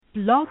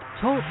Blog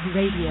Talk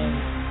Radio.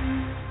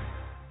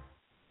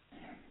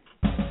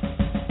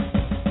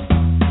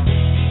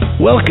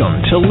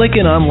 Welcome to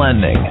Lykken on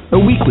Lending, a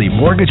weekly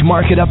mortgage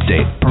market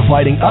update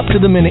providing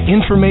up-to-the-minute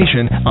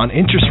information on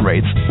interest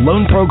rates,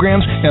 loan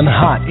programs, and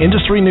hot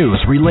industry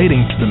news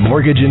relating to the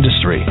mortgage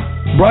industry.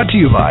 Brought to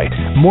you by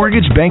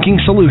Mortgage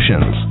Banking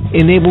Solutions,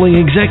 enabling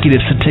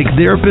executives to take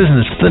their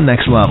business to the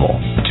next level.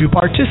 To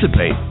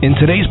participate in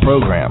today's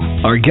program,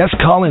 our guest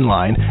call-in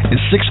line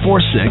is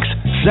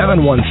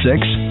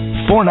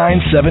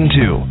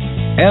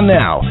 646-716-4972. And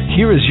now,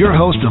 here is your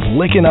host of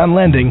Lykken on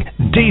Lending,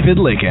 David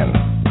Lykken.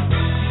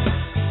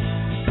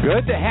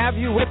 Good to have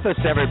you with us,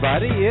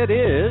 everybody. It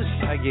is,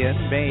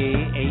 again, May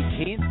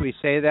 18th. We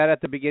say that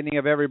at the beginning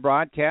of every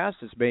broadcast.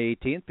 It's May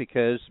 18th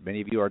because many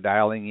of you are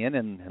dialing in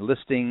and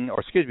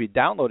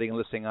downloading and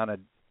listening on a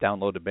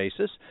downloaded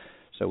basis.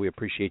 So we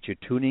appreciate you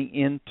tuning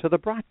in to the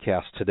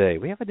broadcast today.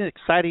 We have an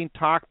exciting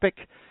topic.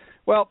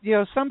 Well,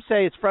 some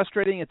say it's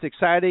frustrating, it's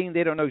exciting.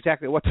 They don't know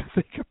exactly what to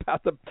think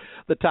about the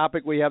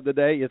topic we have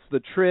today. It's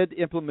the TRID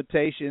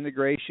implementation,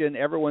 integration.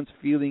 Everyone's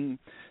feeling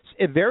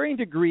at varying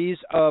degrees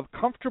of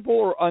comfortable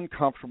or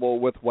uncomfortable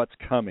with what's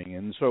coming.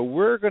 And so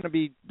we're going to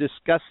be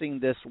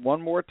discussing this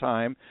one more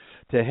time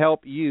to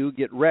help you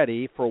get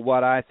ready for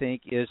what I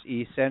think is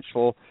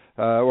essential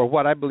or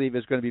what I believe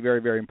is going to be very,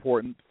 very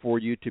important for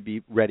you to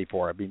be ready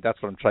for. I mean, that's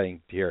what I'm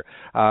trying to hear.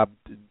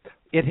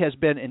 It has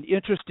been an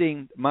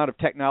interesting amount of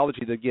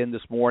technology again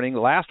this morning.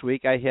 Last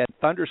week I had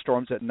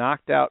thunderstorms that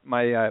knocked out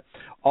my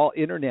all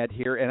internet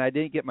here, and I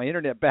didn't get my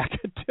internet back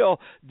until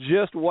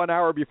just 1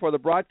 hour before the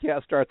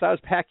broadcast starts. I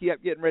was packing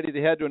up, getting ready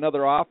to head to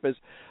another office.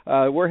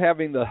 We're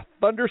having the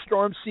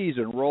thunderstorm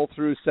season roll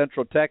through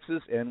Central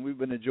Texas, and we've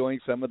been enjoying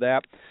some of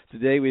that.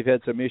 Today we've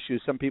had some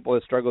issues. Some people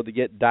have struggled to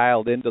get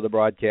dialed into the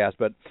broadcast,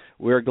 but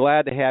we're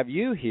glad to have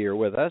you here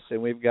with us,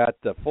 and we've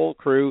got the full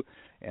crew.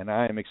 And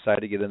I am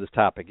excited to get into this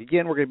topic.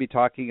 Again, we're going to be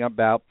talking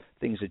about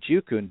things that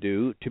you can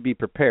do to be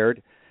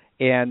prepared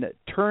and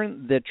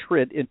turn the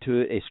TRID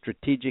into a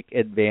strategic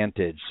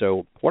advantage.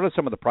 So what are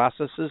some of the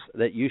processes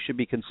that you should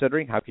be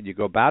considering? How can you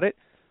go about it?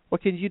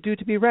 What can you do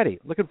to be ready?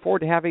 Looking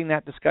forward to having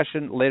that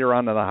discussion later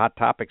on in the Hot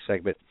Topic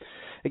segment.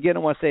 Again, I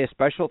want to say a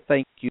special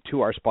thank you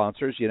to our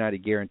sponsors,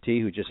 United Guarantee,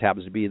 who just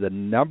happens to be the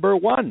number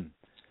one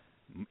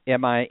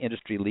MI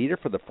industry leader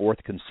for the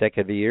fourth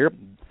consecutive year.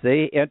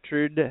 They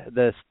entered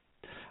the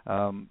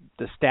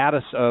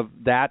status of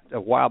that a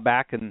while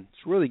back, and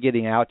it's really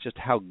getting out just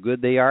how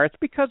good they are. It's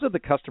because of the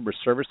customer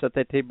service that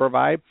they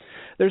provide.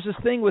 There's this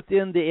thing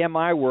within the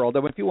MI world,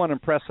 and if you want to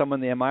impress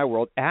someone in the MI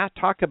world,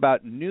 talk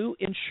about new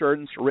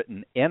insurance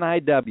written,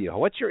 NIW.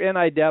 What's your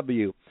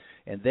NIW?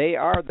 And they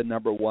are the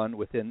number one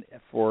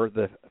for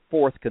the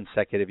fourth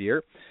consecutive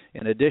year.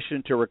 In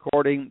addition to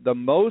recording the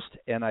most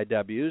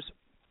NIWs,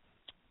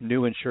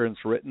 new insurance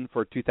written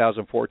for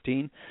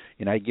 2014,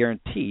 United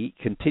Guarantee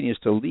continues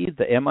to lead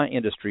the MI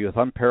industry with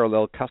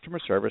unparalleled customer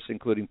service,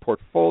 including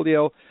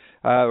portfolio,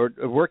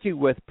 working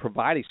with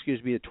providing,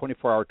 a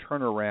 24-hour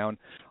turnaround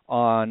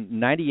on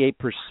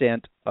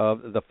 98%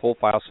 of the full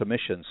file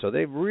submissions. So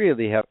they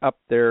really have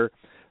upped their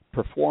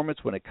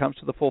performance when it comes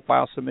to the full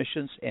file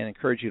submissions, and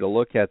encourage you to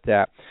look at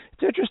that.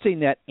 It's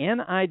interesting that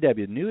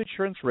NIW, new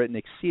insurance written,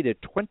 exceeded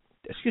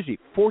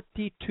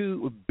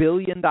 $42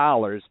 billion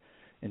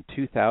in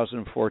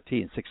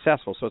 2014.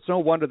 Successful. So it's no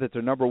wonder that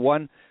they're number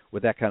one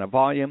with that kind of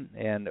volume,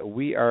 and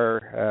we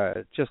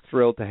are just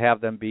thrilled to have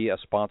them be a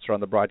sponsor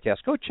on the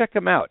broadcast. Go check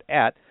them out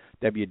at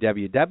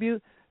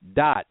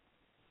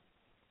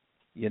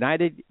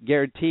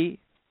www.unitedguarantee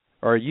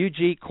or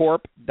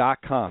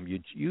ugcorp.com,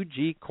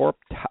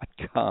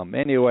 ugcorp.com.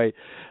 Anyway,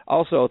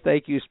 also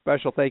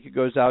special thank you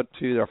goes out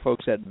to our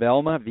folks at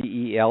Velma,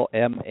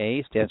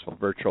 VELMA, stands for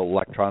Virtual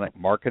Electronic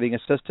Marketing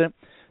Assistant.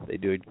 They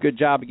do a good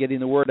job of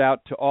getting the word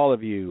out to all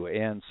of you.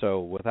 And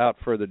so without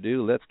further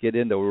ado, let's get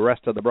into the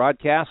rest of the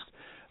broadcast.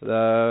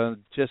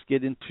 Just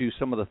get into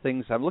some of the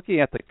things. I'm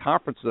looking at the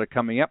conferences that are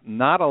coming up.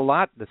 Not a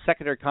lot. The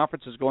secondary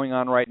conference is going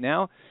on right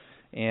now.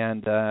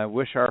 And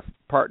wish our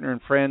partner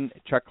and friend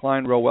Chuck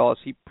Klein real well as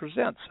he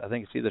presents. I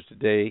think it's either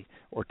today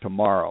or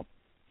tomorrow.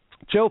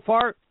 Joe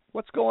Farr,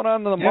 what's going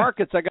on in the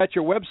markets? I got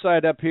your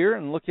website up here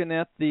and looking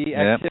at the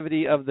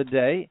activity of the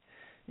day.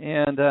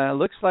 And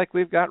looks like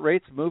we've got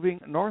rates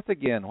moving north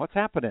again. What's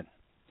happening?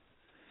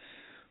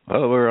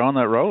 Well, we're on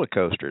that roller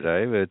coaster,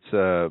 Dave. It's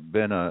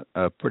been a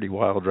pretty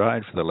wild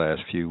ride for the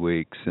last few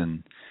weeks.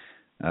 And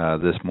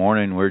this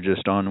morning we're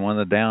just on one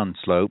of the down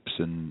slopes,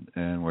 and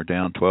we're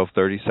down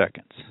 12/30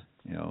 seconds.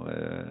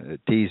 It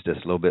teased us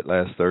a little bit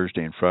last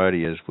Thursday and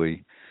Friday as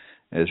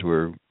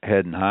we're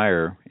heading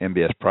higher,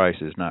 MBS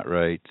prices, not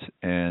rates,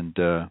 and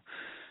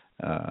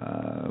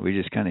we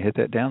just kind of hit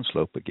that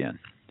downslope again.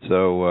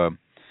 So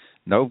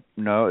no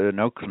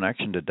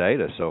connection to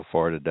data so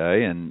far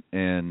today, and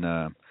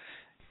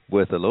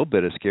with a little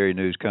bit of scary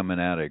news coming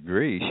out of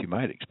Greece, you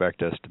might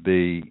expect us to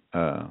be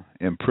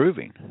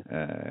improving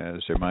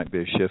as there might be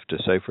a shift to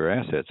safer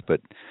assets,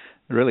 but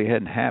it really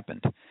hadn't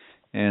happened.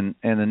 And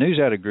the news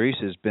out of Greece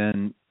has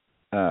been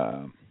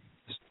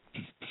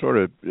sort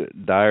of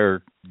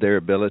dire their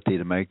ability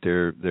to make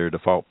their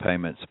default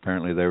payments.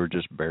 Apparently, they were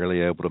just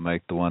barely able to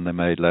make the one they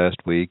made last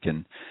week,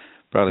 and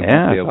probably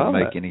won't be able to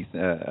make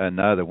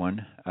another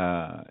one.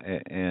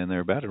 And they're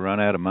about to run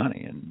out of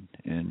money, and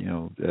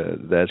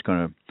that's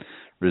going to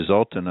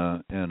result in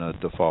a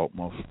default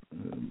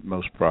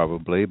most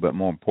probably. But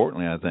more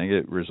importantly, I think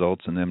it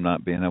results in them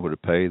not being able to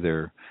pay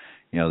their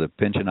the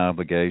pension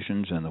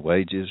obligations and the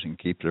wages and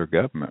keep their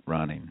government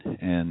running.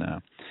 And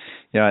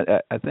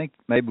I think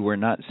maybe we're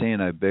not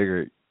seeing a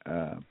bigger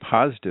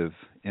positive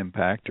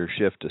impact or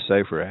shift to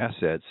safer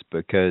assets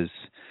because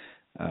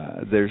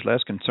there's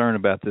less concern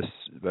about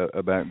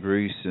about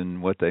Greece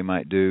and what they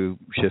might do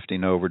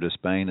shifting over to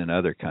Spain and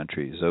other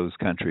countries. Those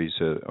countries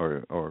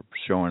are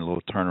showing a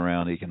little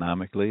turnaround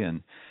economically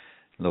and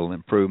a little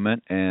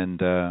improvement, and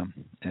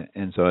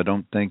so I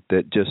don't think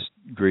that just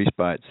Greece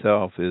by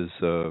itself is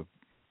a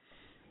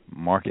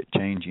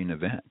market-changing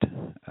event.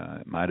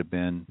 It might have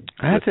been.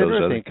 That's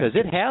interesting because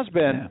it has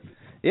been. Yeah.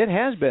 It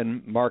has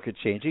been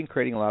market-changing,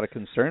 creating a lot of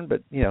concern.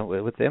 But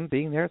with them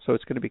being there, so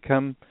it's going to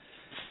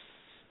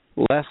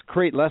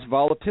create less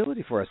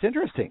volatility for us.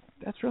 Interesting.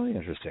 That's really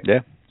interesting.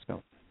 Yeah.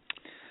 So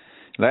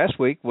last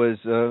week was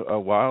a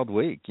wild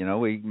week.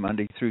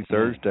 Monday through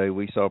Thursday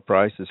we saw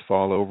prices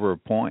fall over a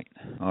point,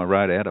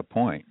 right at a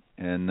point,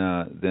 and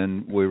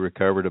then we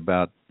recovered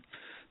about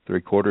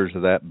 3/4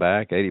 of that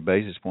back, 80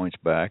 basis points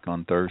back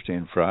on Thursday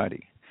and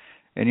Friday.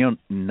 And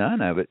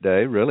none of it,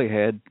 Dave, really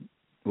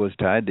was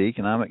tied to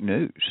economic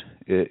news.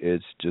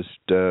 It's just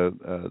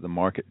the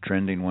market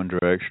trending one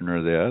direction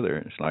or the other.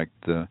 It's like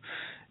the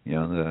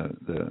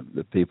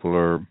people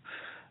are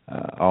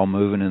all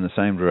moving in the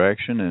same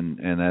direction,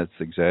 and that's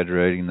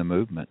exaggerating the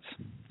movements.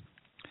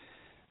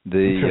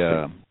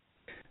 And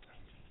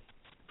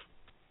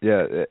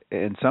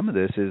some of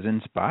this is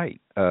in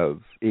spite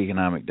of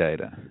economic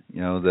data.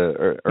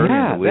 The early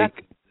in the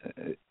week.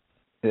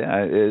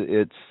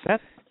 It's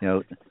that's.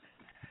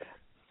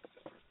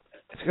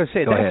 I was going to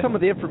say that's some of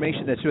the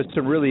information that's just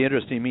really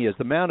interesting to me is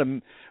the amount of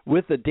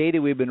with the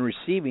data we've been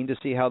receiving to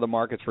see how the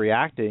market's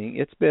reacting.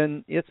 It's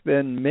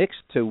been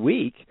mixed to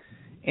weak,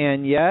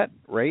 and yet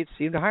rates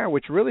seem to higher,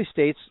 which really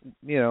states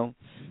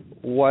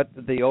what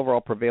the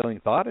overall prevailing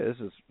thought is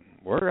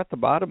we're at the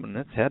bottom and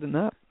it's heading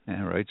up.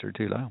 And rates are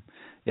too low.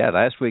 Yeah,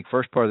 last week,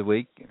 first part of the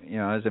week,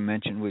 as I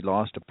mentioned, we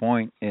lost a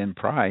point in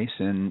price,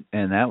 and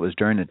that was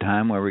during the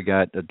time where we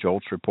got the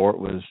JOLTS report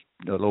was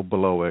a little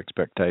below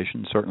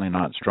expectations, certainly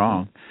not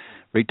strong.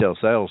 Retail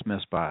sales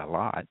missed by a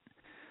lot.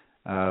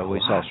 We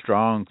saw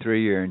strong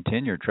 3-year and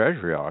 10-year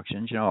Treasury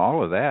auctions.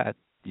 All of that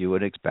you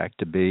would expect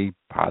to be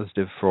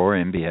positive for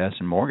MBS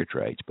and mortgage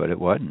rates, but it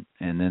wasn't.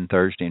 And then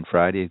Thursday and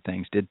Friday,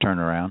 things did turn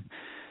around.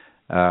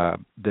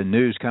 The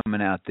news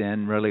coming out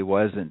then really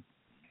wasn't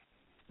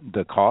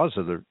the cause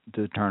of the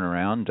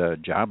turnaround.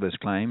 Jobless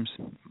claims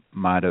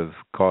might have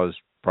caused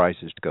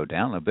prices to go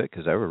down a little bit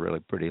because they were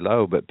really pretty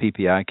low, but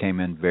PPI came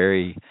in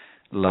very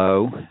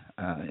low.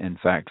 In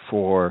fact,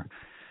 for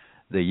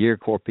the year,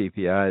 core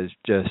PPI is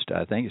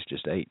I think it's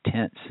just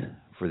 0.8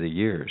 for the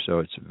year, so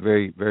it's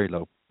very, very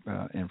low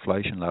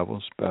inflation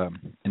levels.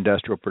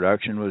 Industrial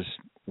production was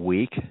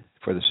weak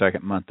for the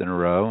second month in a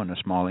row, and a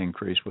small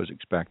increase was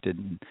expected.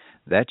 And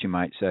that, you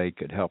might say,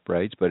 could help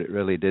rates, but it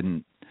really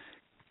didn't.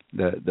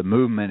 The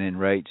movement in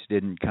rates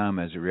didn't come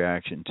as a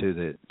reaction to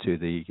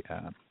the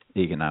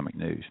economic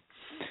news,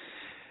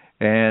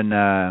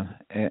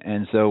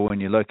 and so when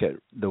you look at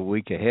the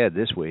week ahead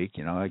this week,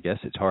 I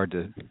guess it's hard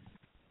to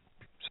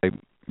say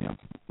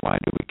why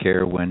do we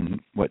care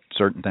what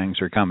certain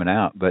things are coming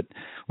out, but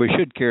we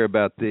should care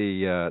about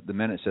the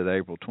minutes of the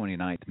April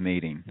 29th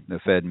meeting, the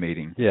Fed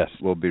meeting. Yes,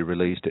 will be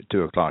released at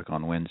 2:00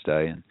 on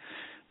Wednesday, and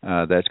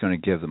that's going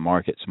to give the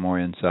market some more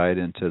insight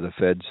into the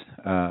Fed's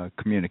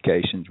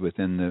communications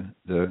within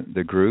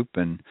the group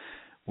and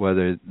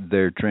whether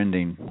they're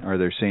trending or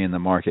they're seeing the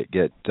market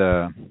get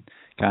kind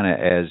of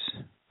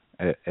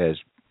as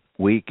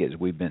weak as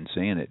we've been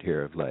seeing it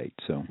here of late.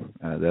 So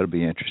that'll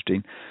be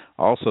interesting.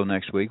 Also,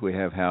 next week we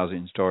have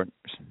housing starts.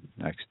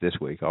 This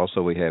week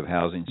also we have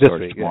housing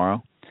starts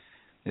tomorrow.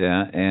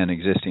 Yeah, and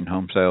existing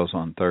home sales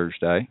on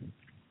Thursday,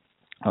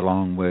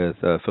 along with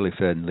Philly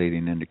Fed and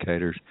leading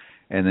indicators.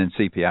 And then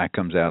CPI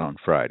comes out on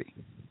Friday.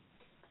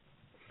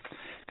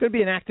 Could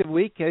be an active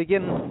week.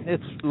 Again,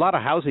 it's a lot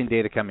of housing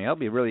data coming out. It'll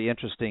be really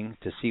interesting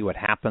to see what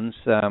happens.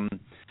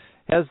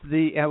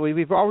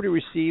 We've already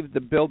received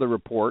the builder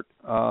report.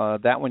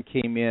 That one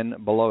came in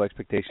below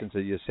expectations,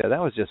 as you said.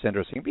 That was just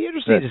interesting. It'd be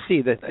interesting to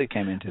see that it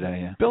came in today.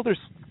 Yeah, builders.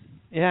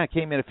 Yeah, it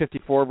came in at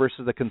 54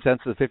 versus the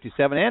consensus of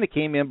 57, and it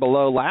came in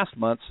below last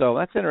month. So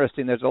that's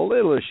interesting. There's a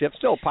little shift,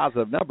 still a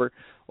positive number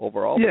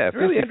overall. Yeah, it's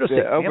really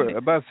interesting.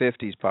 Above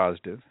 50 is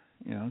positive.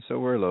 So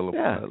we're a little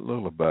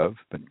above,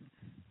 but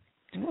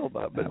a little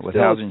above. But with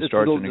housing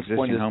starts and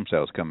existing home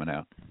sales coming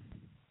out.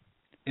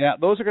 Yeah,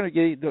 those are going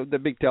to get the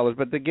big tellers.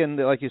 But again,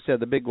 like you said,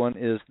 the big one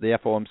is the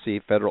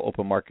FOMC, Federal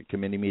Open Market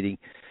Committee meeting.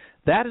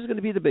 That is going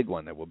to be the big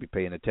one that we'll be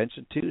paying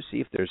attention to,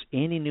 see if there's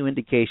any new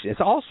indication.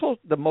 It's also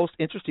the most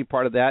interesting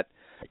part of that,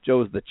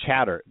 Joe, is the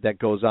chatter that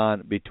goes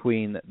on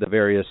between the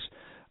various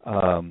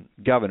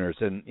governors,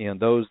 and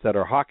those that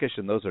are hawkish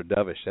and those are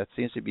dovish. That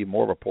seems to be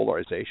more of a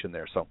polarization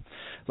there. So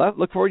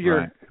look forward to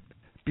your.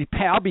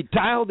 I'll be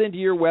dialed into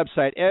your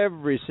website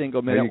every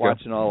single minute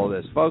watching all of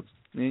this, folks.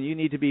 I mean, you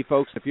need to be,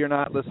 folks. If you're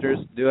not listeners,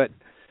 do it.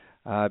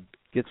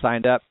 Get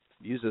signed up.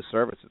 Use this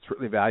service. It's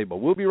really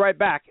valuable. We'll be right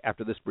back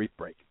after this brief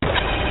break.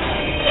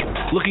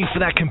 Looking for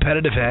that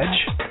competitive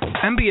edge?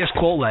 MBS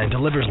Quoteline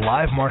delivers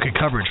live market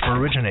coverage for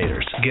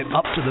originators. Get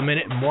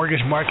up-to-the-minute mortgage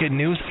market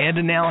news and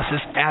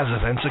analysis as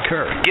events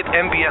occur. Get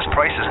MBS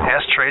prices as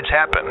trades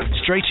happen.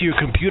 Straight to your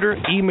computer,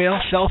 email,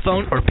 cell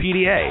phone, or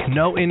PDA.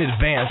 Know in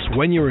advance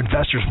when your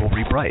investors will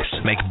reprice.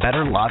 Make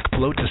better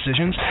lock-float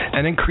decisions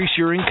and increase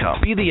your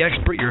income. Be the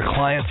expert your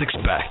clients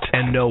expect.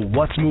 And know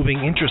what's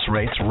moving interest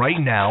rates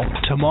right now,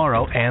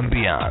 tomorrow, and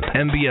beyond.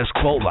 MBS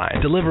Quoteline,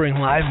 delivering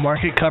live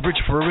market coverage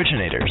for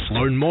originators.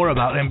 Learn more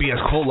about MBS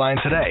Quoteline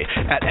today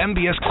at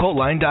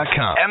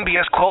mbsquoteline.com.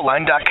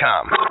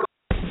 mbsquoteline.com.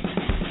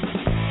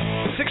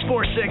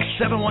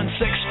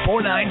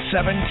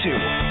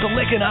 646-716-4972. The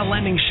Lykken on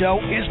Lending Show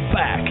is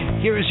back.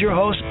 Here is your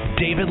host,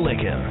 David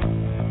Lykken.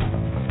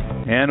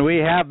 And we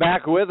have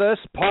back with us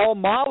Paul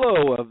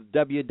Muolo of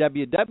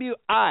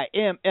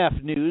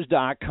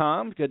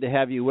www.imfnews.com. Good to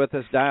have you with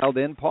us, dialed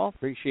in, Paul.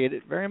 Appreciate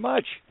it very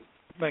much.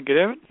 Thank you,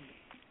 David.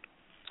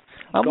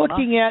 I'm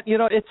looking at,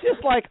 it's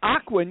just like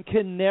Ocwen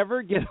can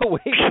never get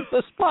away from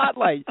the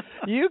spotlight.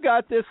 You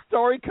got this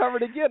story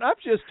covered again. I'm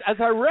just, as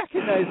I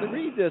recognize and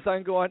read this,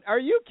 I'm going, are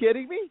you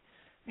kidding me?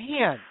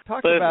 Man,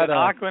 Listen, about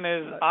Ocwen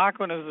is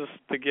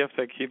the gift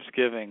that keeps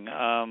giving,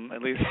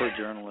 at least for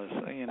journalists.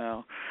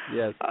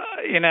 Yes.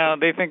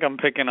 They think I'm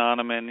picking on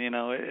them, and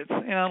it's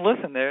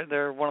listen,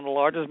 they're one of the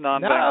largest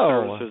non-bank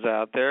services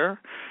out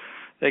there.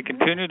 They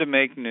continue to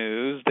make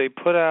news. They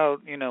put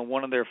out,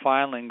 one of their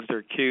filings,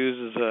 their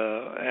Qs,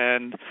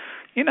 and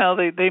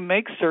they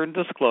make certain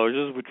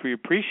disclosures, which we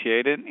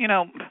appreciate.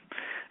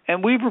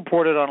 And we've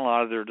reported on a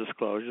lot of their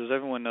disclosures.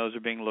 Everyone knows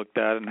they're being looked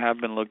at and have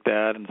been looked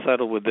at and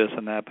settled with this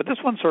and that. But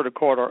this one sort of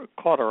caught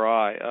our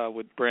eye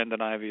with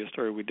Brandon Ivey, a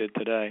story we did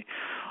today.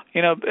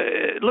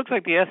 It looks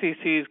like the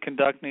SEC is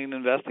conducting an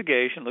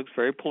investigation. It looks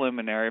very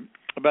preliminary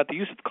about the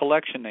use of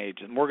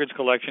mortgage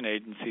collection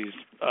agencies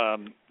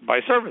by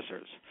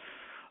servicers.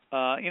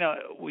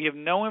 We have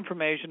no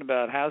information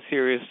about how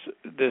serious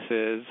this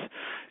is.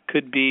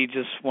 Could be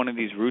just one of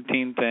these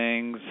routine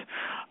things,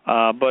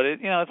 but it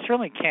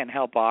certainly can't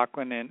help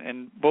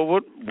Ocwen. But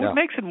what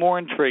makes it more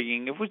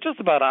intriguing? If it was just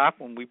about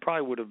Ocwen, we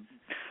probably would have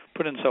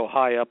put in so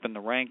high up in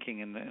the ranking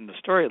in the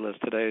story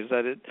list today. Is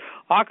that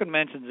Ocwen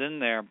mentions in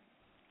there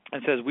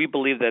and says we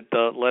believe that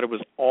the letter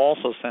was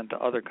also sent to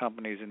other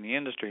companies in the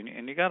industry,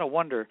 and you got to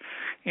wonder,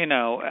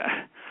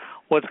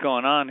 what's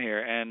going on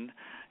here. And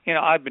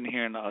I've been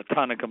hearing a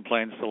ton of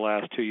complaints the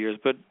last 2 years,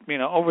 but,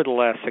 over the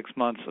last 6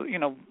 months,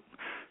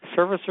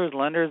 servicers,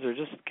 lenders are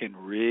just getting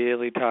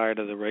really tired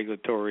of the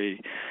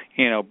regulatory,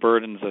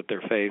 burdens that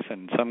they're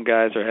facing. Some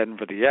guys are heading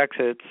for the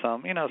exit.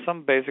 Some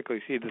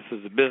basically see this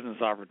as a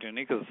business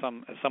opportunity because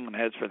if someone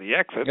heads for the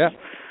exit,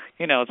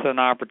 it's an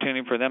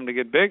opportunity for them to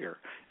get bigger.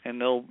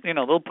 And they'll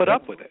put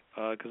up with it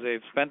because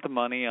they've spent the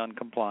money on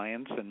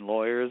compliance and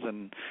lawyers.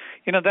 And,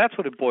 that's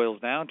what it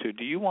boils down to.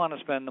 Do you want to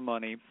spend the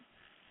money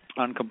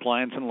on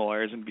compliance and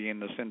lawyers and be in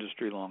this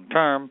industry long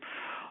term,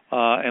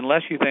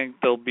 unless you think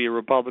there'll be a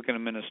Republican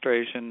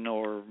administration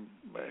or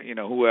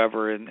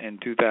whoever in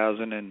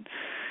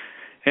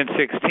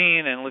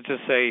 2016, and let's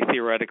just say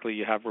theoretically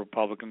you have a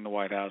Republican in the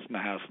White House and the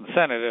House and the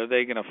Senate, are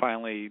they going to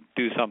finally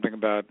do something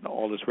about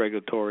all this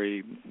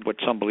regulatory, what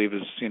some believe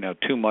is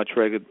too much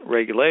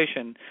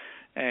regulation,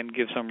 and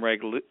give some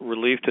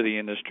relief to the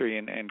industry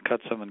and cut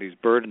some of these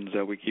burdens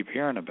that we keep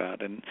hearing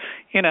about? And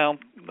we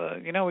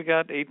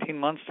got 18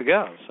 months to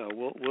go, so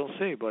we'll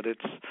see. But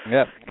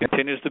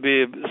continues to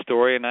be a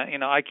story, and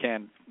I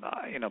can't.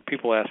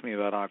 People ask me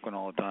about Ocwen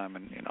all the time,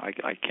 and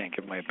I can't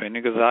give my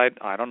opinion because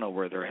I don't know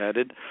where they're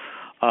headed.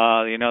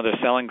 They're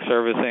selling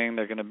servicing.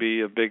 They're going to be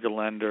a bigger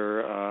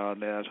lender.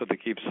 That's what they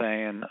keep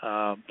saying.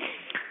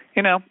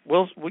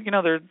 We'll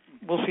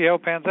see how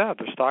it pans out.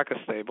 Their stock is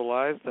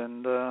stabilized,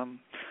 and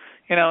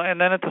and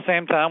then at the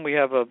same time, we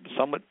have a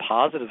somewhat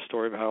positive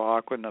story of how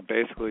Ocwen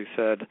basically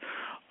said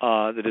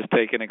that it's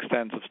taken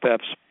extensive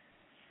steps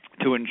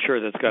to ensure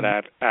that it's got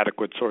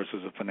adequate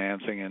sources of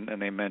financing,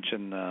 and they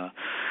mentioned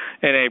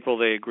in April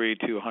they agreed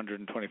to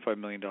 $125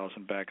 million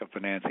in backup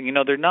financing.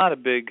 They're not a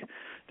big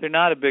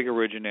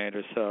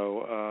originator,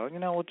 so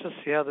we'll just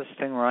see how this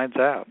thing rides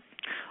out.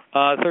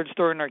 Third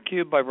story in our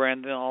cube by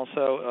Brandon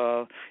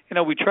also,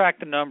 we track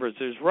the numbers.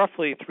 There's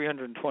roughly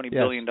 $320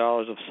 billion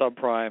of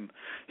subprime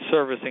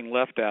servicing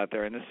left out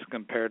there, and this is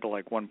compared to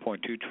like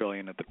 $1.2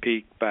 trillion at the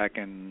peak back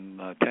in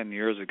 10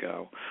 years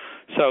ago.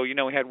 So, we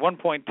had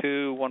 $1.2,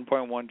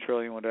 $1.1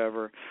 trillion,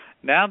 whatever.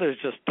 Now there's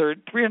just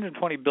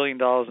 $320 billion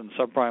in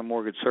subprime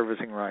mortgage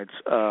servicing rights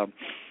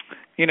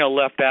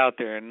left out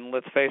there. And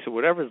let's face it,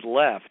 whatever's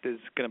left is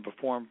going to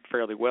perform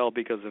fairly well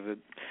because of it.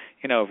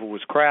 If it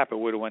was crap, it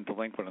would have went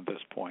delinquent at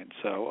this point.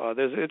 So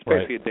it's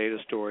basically a data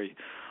story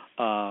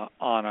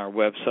on our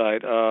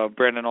website.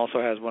 Brendan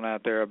also has one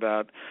out there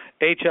about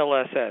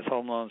HLSS,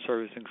 Home Loan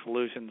Servicing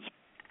Solutions.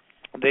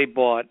 They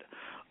bought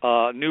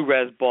New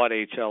Res bought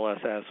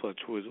HLSS,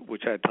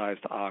 which had ties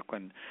to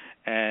Ocwen,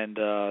 and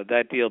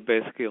that deal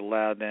basically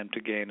allowed them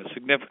to gain a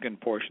significant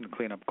portion of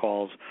cleanup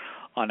calls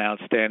on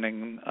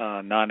outstanding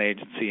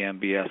non-agency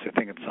MBS. I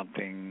think it's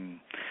something.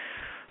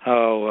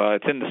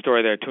 It's in the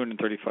story there,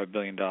 $235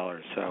 billion.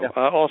 So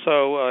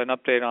also an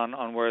update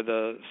on where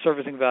the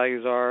servicing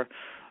values are.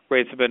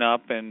 Rates have been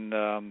up, and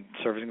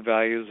servicing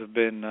values have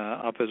been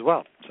up as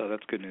well. So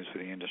that's good news for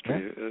the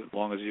industry, as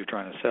long as you're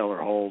trying to sell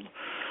or hold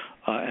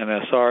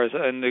MSRs.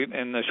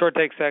 In the short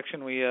take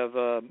section, we have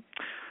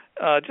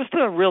just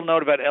a real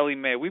note about Ellie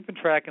Mae. We've been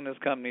tracking this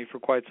company for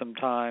quite some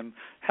time.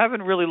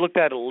 Haven't really looked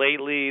at it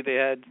lately. They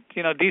had,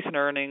 decent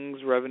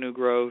earnings, revenue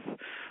growth,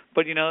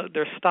 but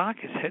their stock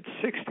has hit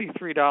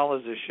 $63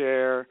 a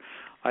share.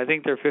 I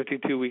think their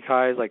 52-week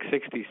high is like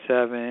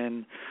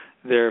 67.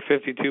 Their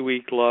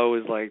 52-week low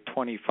is like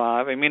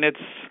 25. I mean, it's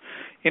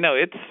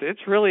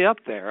really up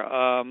there.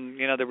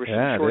 There were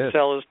some short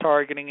sellers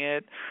targeting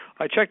it.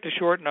 I checked the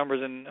short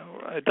numbers, and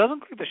it doesn't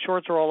look like the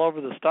shorts are all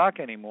over the stock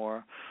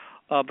anymore.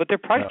 But their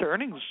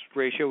price-to-earnings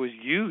ratio is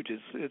huge.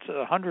 It's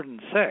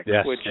 106,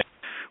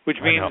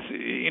 which means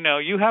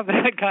you have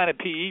that kind of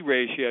PE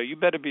ratio. You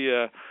better be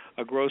a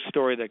growth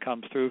story that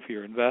comes through for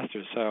your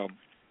investors. So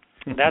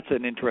that's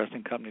an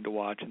interesting company to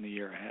watch in the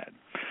year ahead.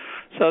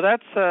 So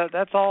that's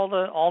all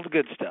the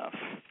good stuff.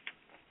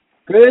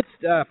 Good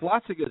stuff.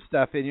 Lots of good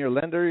stuff in your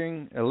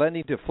lending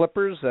to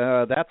flippers.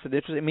 That's an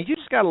interesting. I mean, you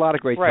just got a lot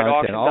of great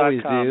content.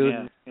 Always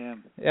do.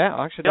 Yeah,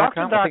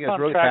 auction.com. I think it's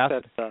really fast.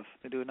 That stuff.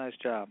 They do a nice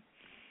job.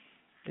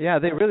 Yeah,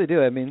 they really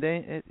do. I mean,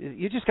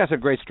 you just got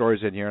some great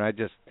stories in here,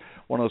 and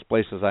one of those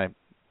places I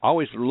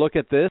always look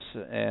at this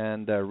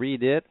and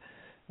read it,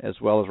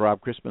 as well as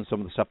Rob Crispin, some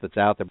of the stuff that's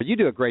out there. But you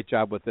do a great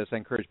job with this. I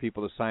encourage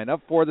people to sign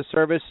up for the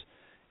service.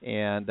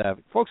 And,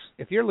 folks,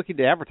 if you're looking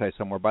to advertise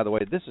somewhere, by the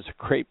way, this is a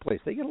great place.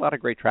 They get a lot of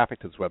great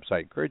traffic to this website. I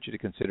encourage you to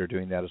consider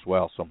doing that as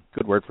well. So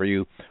good word for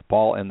you,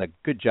 Paul, and the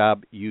good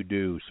job you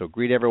do. So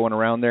greet everyone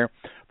around there.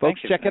 Folks,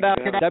 check it out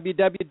at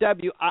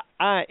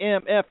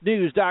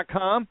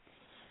www.imfnews.com.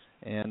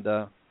 And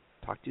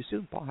talk to you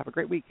soon, Paul. Have a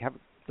great week.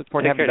 Look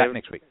forward to having you back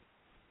next week.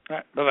 All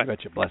right, bye-bye.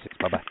 Betcha. Blessings.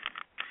 Bye-bye.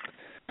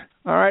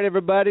 All right,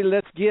 everybody,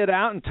 let's get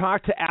out and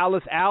talk to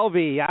Alice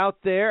Alvey out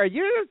there.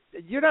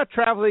 You're not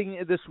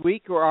traveling this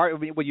week, you're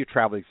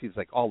traveling. It seems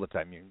like all the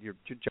time. You're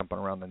jumping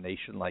around the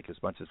nation like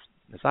as much as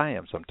I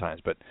am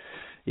sometimes. But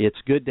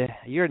it's good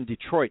you're in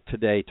Detroit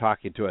today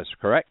talking to us,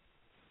 correct?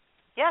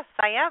 Yes,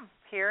 I am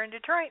here in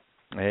Detroit.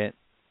 And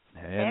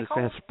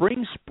it's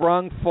spring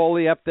sprung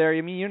fully up there.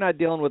 I mean, you're not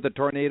dealing with the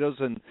tornadoes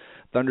and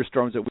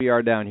thunderstorms that we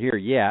are down here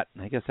yet.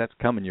 I guess that's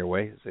coming your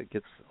way as it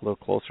gets a little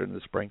closer in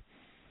the spring.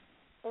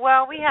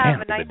 Well, we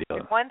have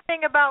one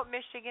thing about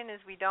Michigan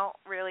is we don't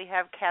really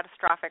have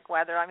catastrophic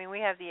weather. I mean, we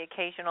have the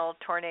occasional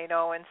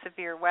tornado and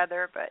severe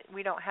weather, but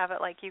we don't have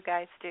it like you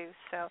guys do.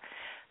 So I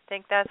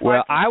think that's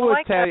why I would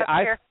like tell you,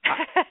 I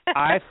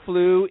I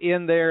flew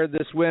in there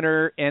this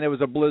winter, and it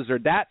was a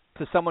blizzard. That,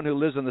 to someone who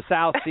lives in the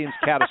South, seems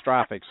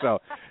catastrophic. So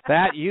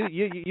that you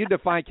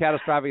define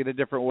catastrophic in a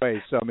different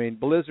way. So, I mean,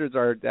 blizzards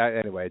are,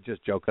 anyway,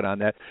 just joking on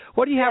that.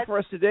 What do you have for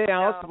us today,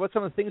 Alice? What's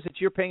some of the things that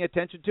you're paying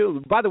attention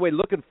to? By the way,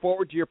 looking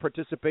forward to your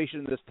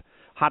participation in this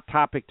hot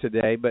topic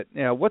today. But,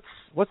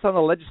 what's on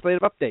the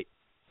legislative update?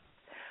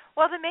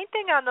 Well, the main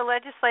thing on the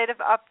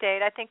legislative update,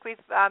 I think we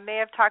may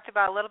have talked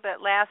about a little bit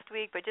last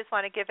week, but just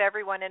want to give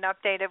everyone an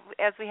update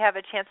as we have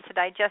a chance to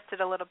digest it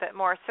a little bit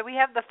more. So we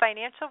have the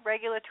Financial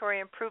Regulatory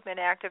Improvement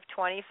Act of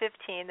 2015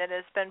 that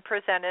has been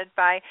presented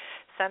by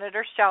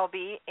Senator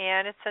Shelby,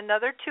 and it's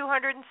another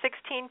 216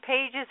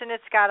 pages, and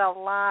it's got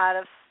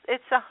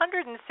it's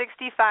 165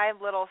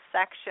 little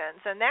sections,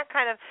 and that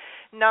kind of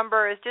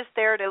number is just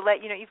there to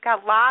let you know you've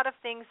got a lot of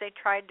things they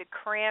tried to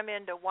cram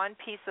into one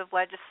piece of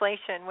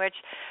legislation, which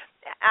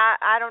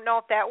I don't know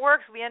if that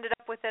works. We ended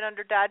up with it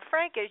under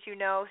Dodd-Frank, as you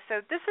know.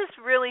 So this is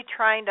really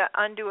trying to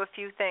undo a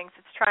few things.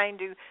 It's trying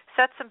to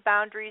set some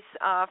boundaries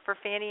for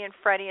Fannie and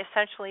Freddie,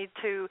 essentially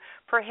to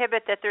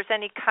prohibit that there's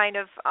any kind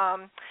of,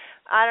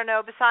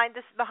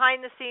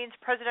 behind-the-scenes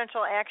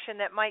presidential action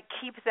that might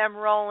keep them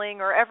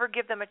rolling or ever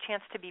give them a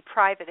chance to be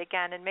private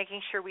again, and making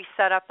sure we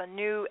set up a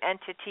new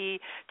entity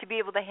to be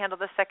able to handle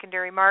the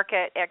secondary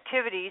market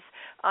activities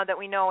that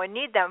we know and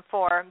need them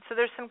for. So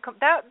there's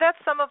that's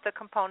some of the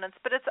components,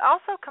 but it's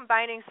also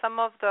combining some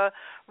of the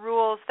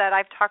rules that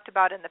I've talked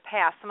about in the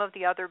past, some of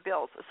the other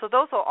bills. So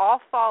those will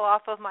all fall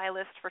off of my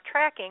list for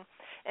tracking,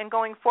 and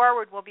going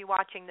forward we'll be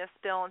watching this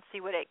bill and see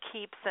what it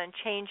keeps and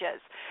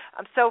changes.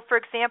 So, for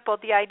example,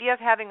 the idea of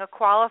having a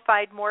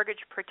qualified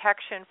mortgage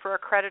protection for a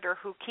creditor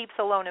who keeps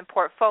a loan in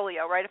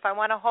portfolio, right? If I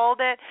want to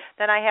hold it,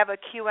 then I have a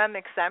QM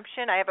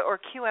exemption, or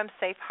QM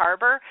safe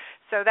harbor.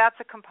 So that's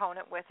a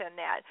component within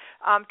that.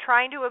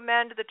 Trying to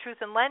amend the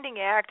Truth in Lending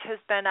Act has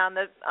been on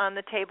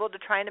the table to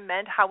try and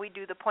amend how we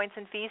do the points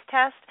and fees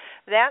test.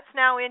 That's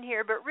now in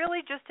here, but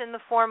really just in the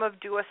form of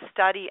do a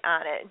study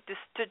on it,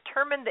 just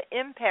determine the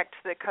impact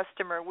to the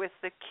customer with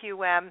the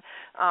QM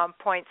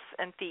points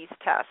and fees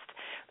test.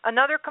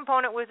 Another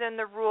component within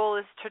the rule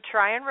is to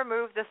try and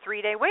remove the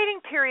 3-day waiting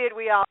period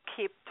we all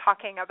keep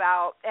talking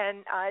about.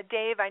 And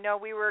Dave, I know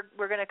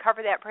we're going to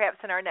cover that perhaps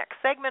in our next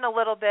segment a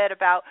little bit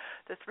about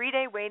the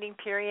 3-day waiting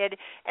period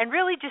and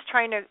really just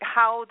trying to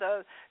how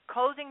the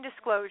closing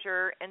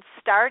disclosure and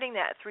starting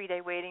that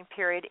 3-day waiting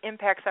period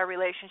impacts our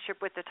relationship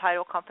with the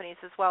title companies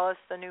as well as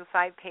the new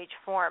 5-page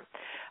form.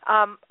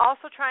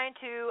 Also trying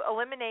to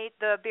eliminate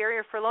the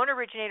barrier for loan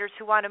originators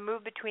who want to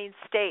move between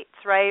states,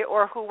 right,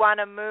 or who want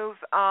to move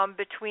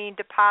between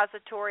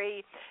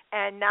depository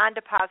and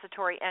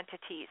non-depository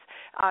entities.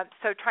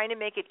 So trying to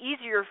make it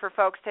easier for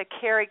folks to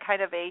carry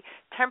kind of a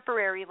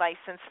temporary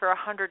license for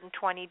 120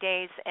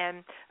 days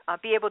and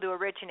be able to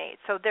originate.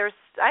 So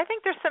I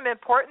think there's some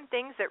important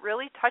things that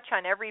really touch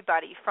on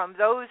everybody, from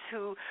those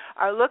who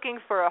are looking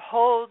for a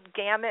whole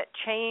gamut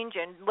change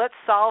and let's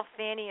solve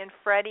Fannie and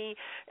Freddie,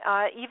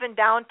 even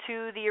down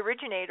to the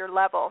originator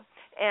level,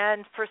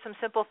 and for some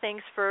simple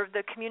things for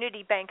the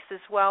community banks as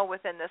well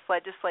within this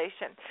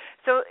legislation.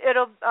 So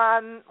it'll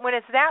when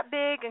it's that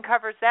big and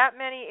covers that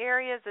many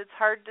areas, it's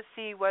hard to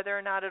see whether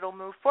or not it'll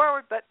move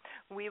forward, but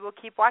we will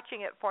keep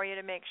watching it for you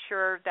to make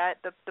sure that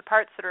the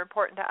parts that are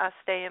important to us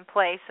stay in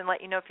place and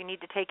let you know if you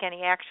need to take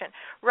any action.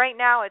 Right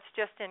now it's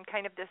just in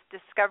kind of this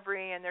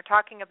discovery, and they're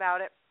talking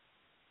about it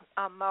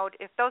mode.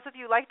 If those of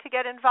you like to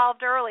get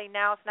involved early,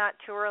 now it's not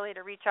too early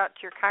to reach out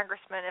to your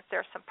congressman if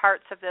there's some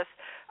parts of this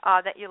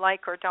that you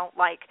like or don't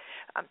like.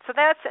 So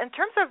that's, in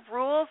terms of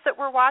rules that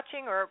we're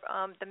watching, or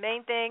the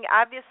main thing,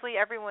 obviously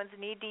everyone's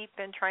knee-deep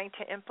in trying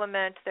to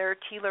implement their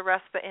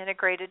TILA-RESPA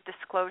integrated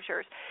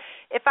disclosures.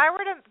 If I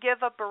were to give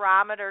a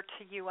barometer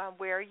to you on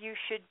where you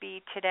should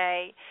be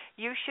today,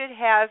 you should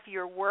have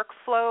your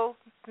workflow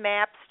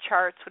maps,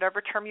 charts,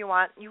 whatever term you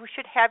want, you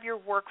should have your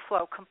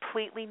workflow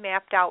completely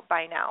mapped out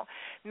by now.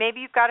 Maybe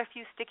you've got a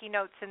few sticky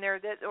notes in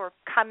there or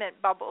comment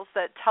bubbles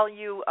that tell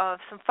you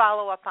some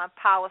follow-up on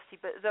policy,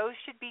 but those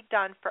should be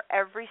done for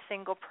every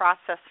single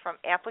process from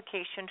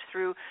application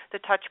through the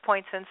touch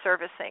points and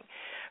servicing.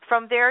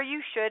 From there,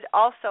 you should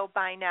also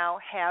by now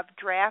have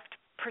draft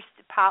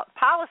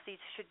policies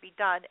should be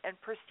done, and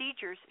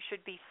procedures should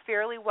be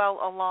fairly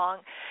well along.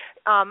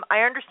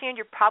 I understand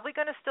you're probably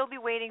going to still be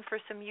waiting for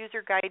some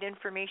user guide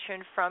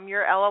information from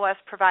your LOS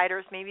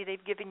providers. Maybe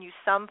they've given you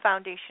some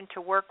foundation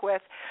to work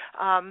with.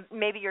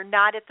 Maybe you're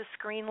not at the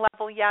screen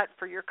level yet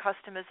for your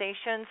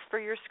customizations for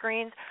your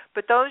screens,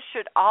 but those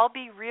should all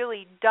be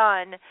really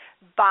done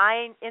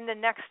in the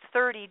next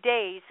 30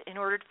 days in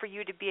order for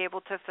you to be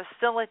able to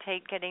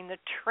facilitate getting the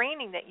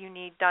training that you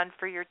need done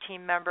for your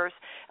team members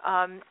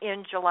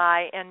in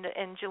July and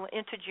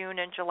into June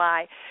and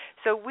July.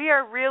 So we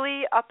are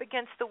really up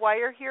against the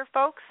wire here,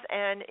 folks,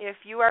 and if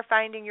you are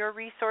finding your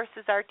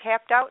resources are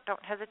tapped out,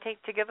 don't hesitate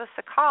to give us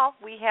a call.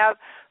 We have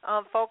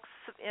folks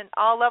in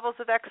all levels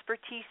of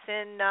expertise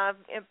in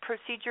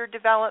procedure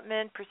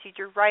development,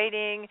 procedure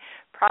writing,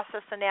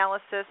 process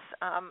analysis.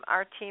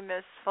 Our team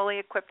is fully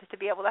equipped to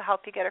be able to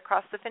help you get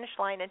across the finish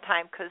line in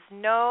time, because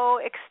no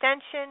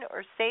extension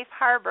or safe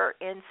harbor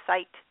in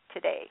sight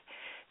today.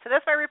 So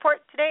that's my report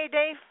today,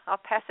 Dave. I'll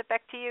pass it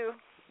back to you.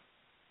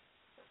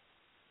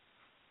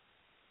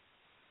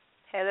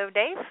 Hello,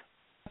 Dave.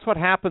 That's what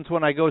happens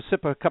when I go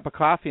sip a cup of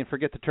coffee and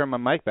forget to turn my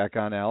mic back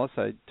on, Alice.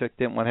 I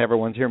didn't want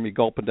everyone to hear me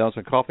gulping down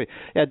some coffee.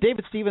 Yeah,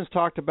 David Stevens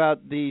talked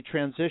about the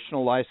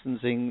transitional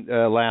licensing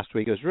last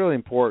week. It was really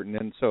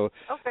important, and so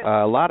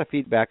a lot of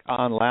feedback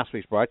on last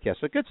week's broadcast.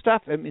 So good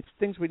stuff. I mean, it's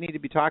things we need to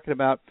be talking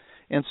about.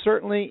 And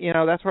certainly,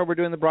 that's why we're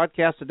doing the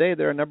broadcast today.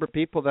 There are a number of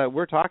people that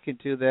we're talking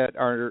to that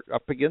are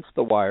up against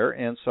the wire,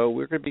 and so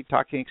we're going to be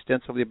talking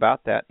extensively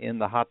about that in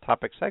the Hot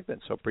Topic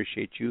segment. So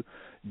appreciate you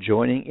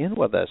joining in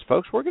with us,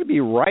 folks. We're going to be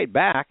right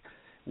back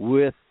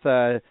with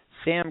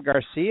Sam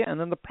Garcia and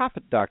then the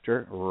Profit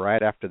Doctor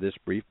right after this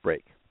brief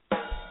break.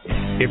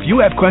 If you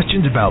have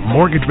questions about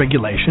mortgage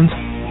regulations,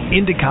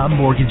 Indicom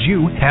Mortgage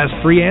U has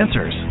free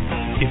answers.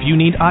 If you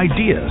need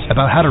ideas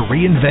about how to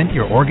reinvent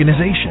your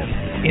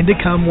organization,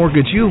 Indicom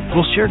Mortgage U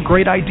will share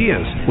great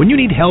ideas. When you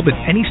need help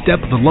at any step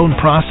of the loan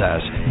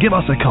process, give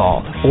us a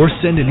call or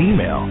send an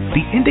email.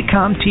 The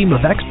Indicom team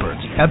of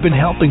experts have been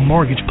helping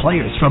mortgage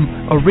players from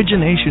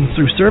origination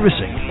through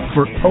servicing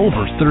for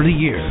over 30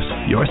 years.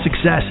 Your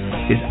success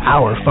is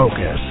our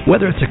focus.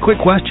 Whether it's a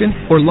quick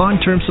question or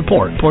long-term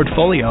support,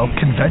 portfolio,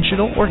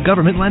 conventional, or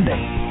government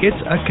lending, it's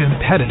a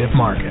competitive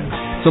market.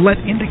 So let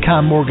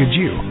Indicom Mortgage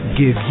U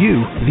give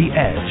you the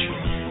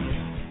edge.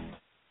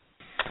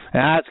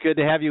 It's good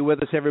to have you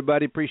with us,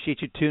 everybody.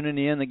 Appreciate you tuning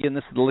in. Again,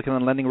 this is the Lykken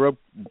on Lending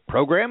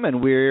program,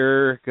 and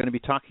we're going to be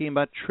talking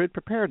about TRID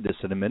preparedness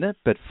in a minute.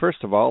 But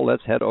first of all,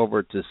 let's head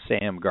over to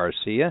Sam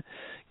Garcia,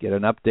 get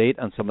an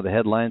update on some of the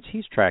headlines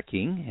he's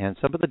tracking and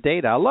some of the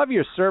data. I love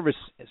your service,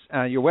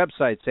 your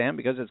website, Sam,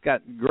 because it's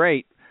got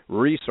great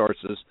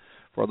resources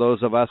for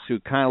those of us who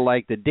kind of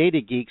like the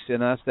data geeks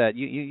in us, that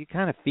you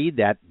kind of feed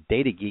that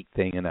data geek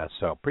thing in us.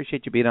 So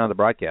appreciate you being on the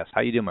broadcast.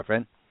 How you doing, my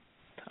friend?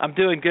 I'm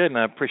doing good, and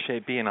I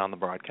appreciate being on the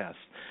broadcast.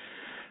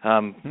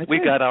 We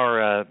got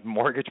our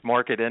mortgage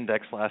market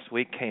index last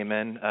week, came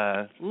in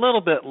a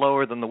little bit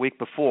lower than the week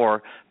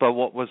before, but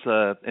what was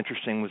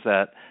interesting was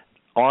that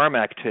ARM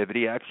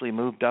activity actually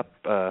moved up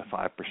 5%.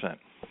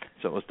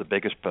 So it was the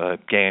biggest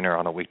gainer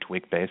on a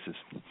week-to-week basis.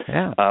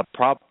 Yeah.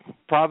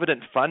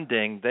 Provident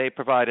Funding, they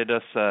provided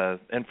us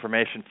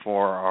information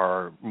for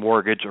our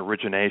mortgage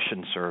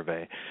origination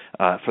survey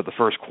for the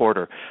first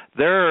quarter.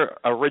 Their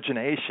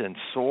origination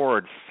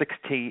soared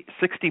 60%.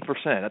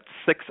 That's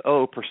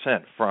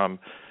 60% from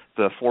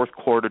the fourth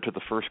quarter to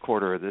the first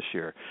quarter of this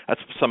year. That's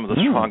some of the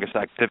strongest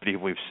activity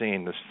we've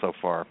seen so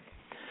far.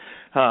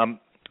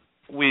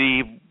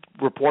 We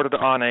reported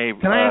on a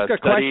Can I ask a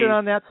study. question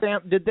on that,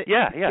 Sam? Did they,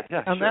 Yeah,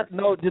 on sure. that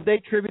note, did they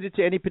attribute it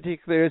to any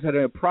particular, is it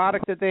a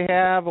product that they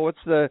have, or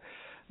what's the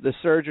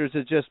surge, or is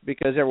it just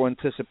because everyone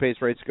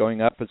anticipates rates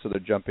going up and so they're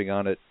jumping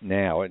on it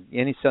now?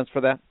 Any sense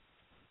for that?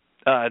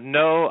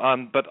 No,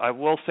 but I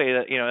will say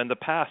that, in the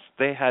past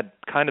they had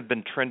kind of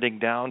been trending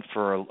down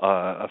for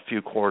a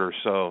few quarters,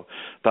 so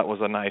that was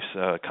a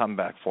nice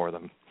comeback for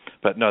them.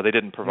 But no, they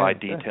didn't provide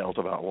details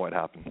about what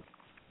happened.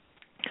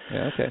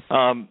 Yeah, okay.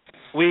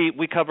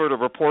 We covered a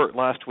report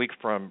last week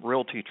from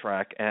Realty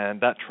Track,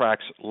 and that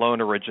tracks loan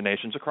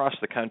originations across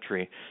the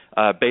country.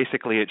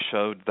 Basically, it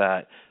showed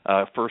that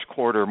first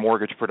quarter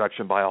mortgage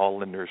production by all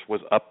lenders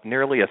was up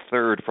nearly a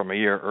third from a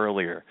year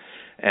earlier.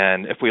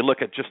 And if we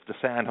look at just the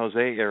San Jose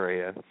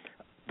area,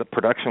 the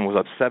production was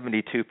up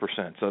 72%.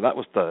 So that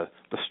was the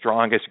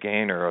strongest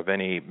gainer of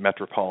any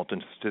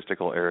metropolitan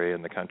statistical area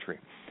in the country.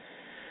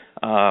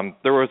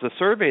 There was a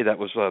survey that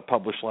was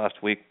published last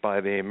week by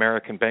the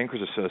American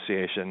Bankers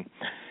Association,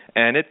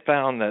 and it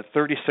found that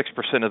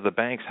 36% of the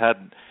banks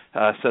had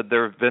said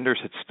their vendors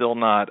had still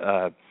not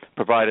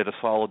provided a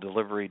solid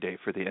delivery date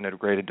for the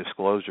integrated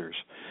disclosures.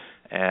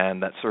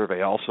 And that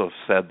survey also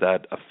said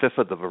that a fifth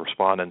of the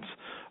respondents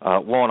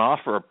won't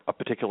offer a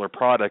particular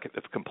product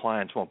if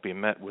compliance won't be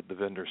met with the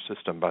vendor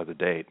system by the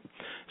date.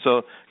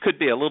 So could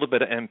be a little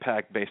bit of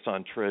impact based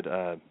on TRID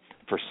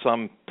for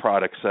some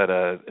products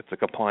that if the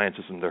compliance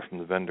isn't there from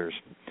the vendors.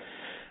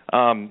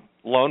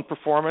 Loan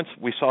performance,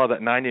 we saw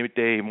that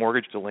 90-day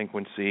mortgage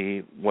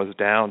delinquency was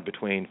down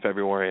between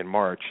February and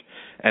March,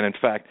 and in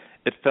fact,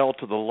 it fell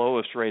to the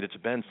lowest rate it's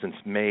been since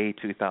May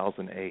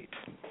 2008.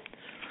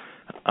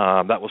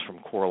 That was from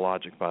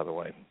CoreLogic, by the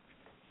way.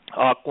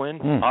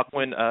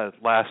 Ocwen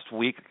last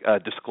week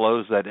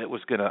disclosed that it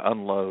was going to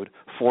unload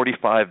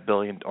 $45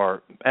 billion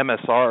or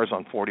MSRs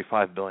on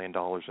 $45 billion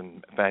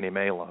in Fannie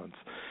Mae loans,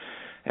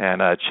 and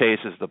Chase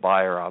is the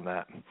buyer on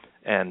that.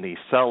 And the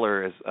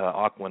seller is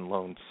Ocwen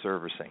Loan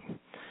Servicing.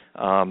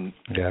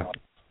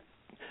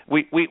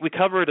 We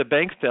covered a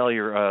bank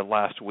failure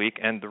last week,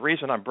 and the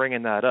reason I'm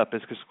bringing that up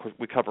is because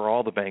we cover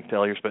all the bank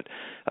failures, but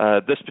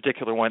this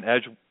particular one,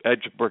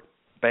 Edgebrook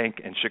Bank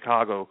in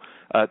Chicago,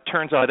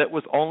 turns out it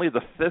was only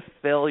the fifth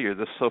failure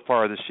so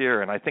far this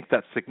year, and I think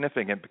that's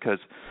significant because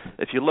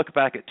if you look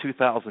back at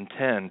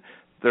 2010,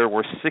 there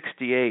were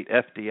 68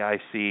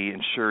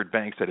 FDIC-insured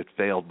banks that had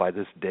failed by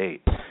this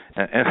date.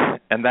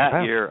 And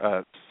that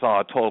year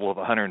saw a total of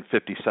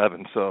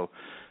 157. So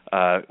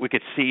we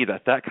could see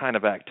that kind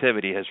of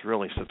activity has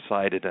really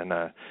subsided, and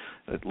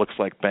it looks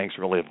like banks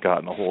really have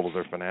gotten a hold of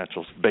their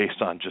financials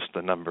based on just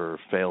the number of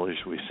failures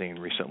we've seen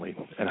recently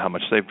and how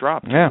much they've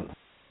dropped. Yeah,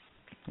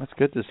 that's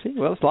good to see.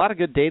 Well, it's a lot of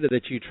good data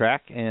that you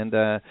track,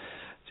 and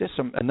just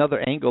another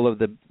angle of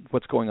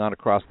what's going on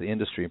across the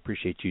industry.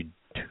 Appreciate you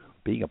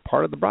being a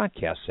part of the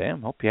broadcast,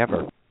 Sam. Hope you have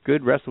a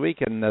good rest of the week,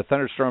 and the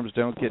thunderstorms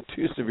don't get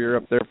too severe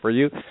up there for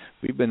you.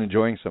 We've been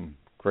enjoying some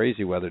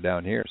crazy weather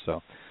down here,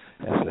 so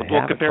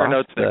we'll compare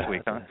notes next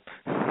week, huh?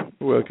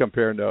 We'll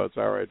compare notes.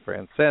 All right,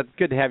 friends. Seth,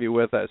 good to have you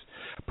with us.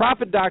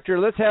 Profit Doctor,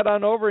 let's head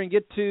on over and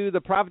get to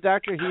the Profit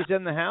Doctor. He's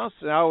in the house.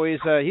 Always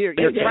here.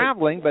 You're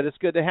traveling, but it's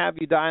good to have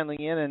you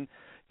dialing in and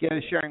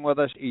sharing with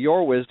us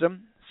your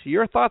wisdom. So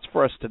your thoughts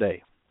for us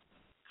today.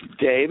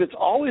 Dave, it's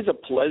always a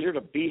pleasure to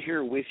be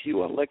here with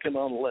you on Lykken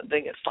on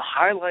Lending. It's the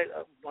highlight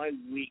of my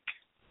week.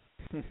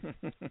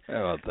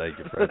 Oh, thank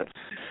you, friend.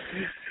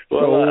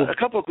 Well, a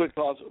couple of quick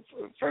thoughts.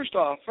 First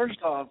off,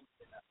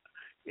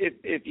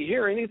 if you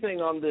hear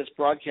anything on this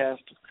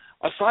broadcast,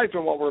 aside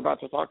from what we're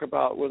about to talk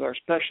about with our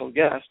special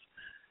guest,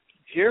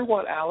 hear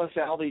what Alice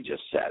Alvey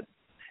just said.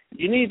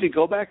 You need to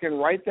go back and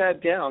write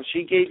that down.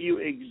 She gave you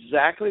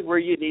exactly where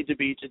you need to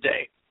be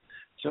today.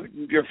 So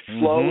your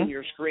flow and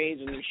your screens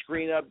and your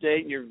screen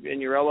update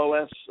and your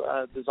LOS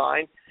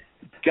design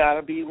got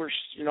to be where,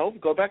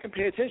 go back and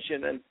pay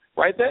attention and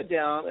write that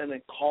down, and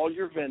then call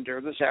your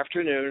vendor this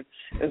afternoon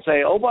and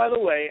say, oh, by the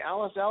way,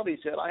 Alice Alvey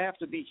said I have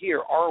to be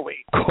here, are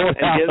we? And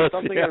get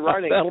something in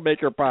writing. That'll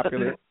make her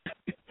popular.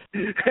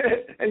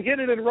 And get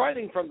it in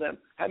writing from them.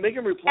 Make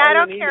them reply I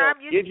don't to an care. email.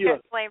 I'm used to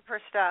get blamed for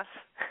stuff.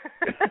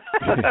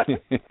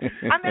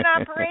 I'm in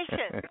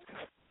operations.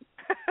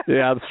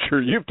 Yeah, that's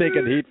true. You've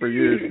taken heat for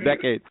years,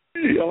 decades.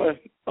 You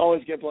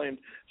always get blamed.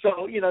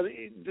 So,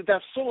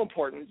 that's so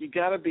important. You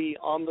got to be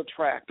on the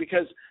track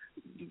because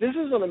this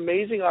is an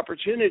amazing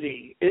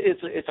opportunity.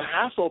 It's a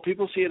hassle.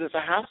 People see it as a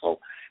hassle.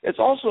 it's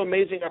also an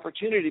amazing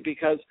opportunity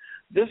because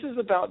this is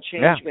about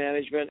change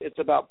management. It's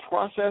about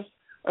process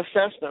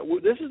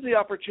assessment. This is the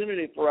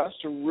opportunity for us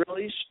to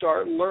really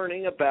start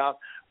learning about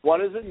what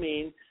does it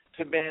mean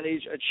to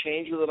manage a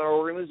change within our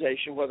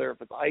organization, whether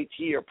it's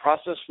IT or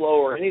process flow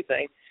or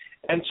anything.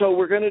 And so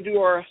we're going to do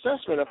our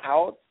assessment of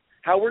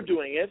how we're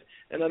doing it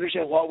and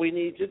understand what we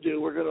need to do.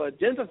 We're going to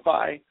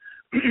identify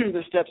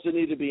the steps that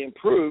need to be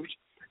improved,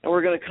 and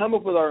we're going to come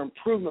up with our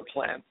improvement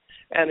plan.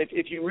 And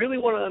if you really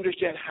want to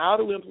understand how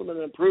to implement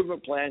an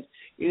improvement plan,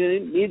 you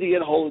need to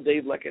get a hold of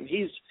Dave Lykken.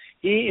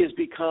 He has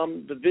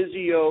become the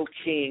Visio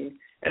king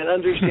and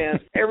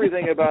understands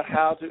everything about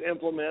how to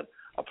implement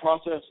a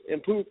process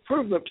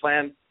improvement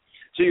plan.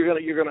 So you're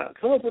going to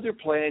come up with your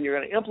plan, you're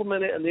going to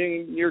implement it, and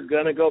then you're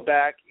going to go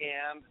back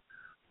and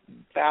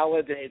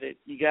validate it.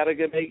 You got to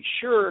make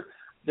sure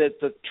that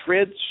the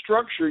TRID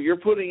structure you're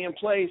putting in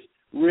place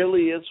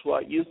really is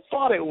what you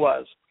thought it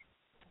was.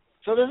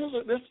 So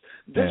this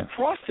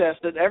process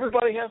that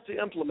everybody has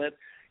to implement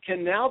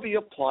can now be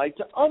applied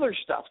to other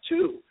stuff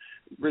too.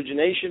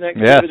 Origination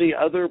activity,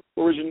 other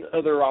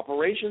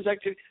operations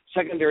activity,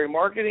 secondary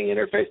marketing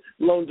interface,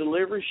 loan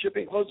delivery,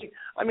 shipping, closing.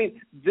 I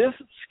mean, this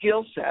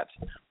skill set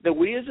that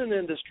we as an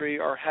industry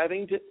are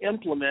having to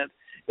implement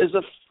is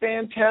a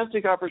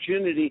fantastic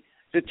opportunity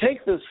to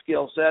take this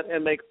skill set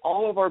and make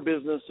all of our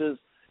businesses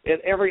and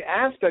every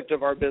aspect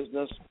of our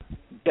business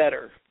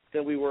better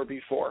than we were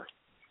before.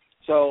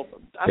 So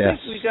I think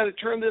we've got to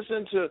turn this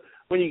into,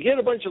 when you get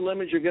a bunch of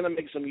lemons, you're going to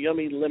make some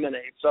yummy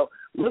lemonade. So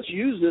let's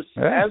use this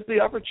as the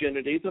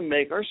opportunity to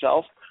make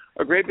ourselves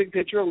a great big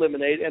pitcher of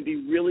lemonade and be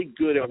really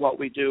good at what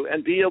we do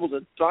and be able to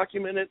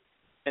document it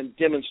and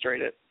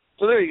demonstrate it.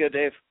 So there you go,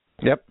 Dave.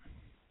 Yep.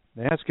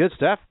 That's good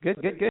stuff.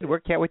 Good. We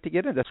can't wait to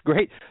get in. That's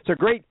great. It's a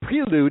great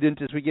prelude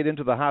as we get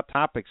into the hot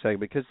topic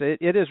segment, because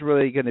it is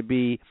really going to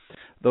be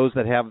those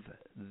that have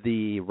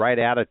the right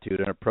attitude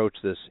and approach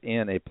this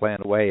in a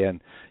planned way.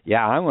 And,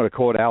 I'm going to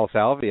quote Alice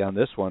Alvey on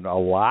this one a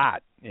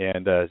lot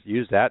and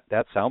use that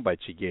soundbite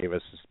she gave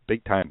us. It's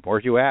big time. Where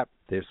you at?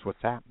 This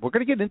what's that? We're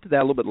going to get into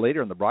that a little bit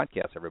later in the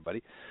broadcast,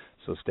 everybody,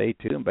 so stay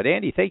tuned. But,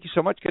 Andy, thank you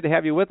so much. Good to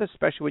have you with us,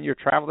 especially when you're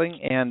traveling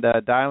and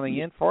dialing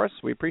in for us.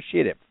 We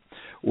appreciate it.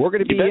 We're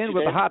going to be in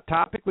with a hot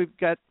topic. We've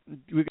got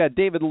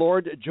David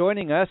Lord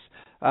joining us,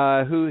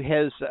 who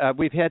has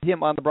we've had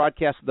him on the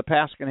broadcast in the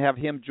past. We're going to have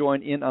him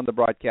join in on the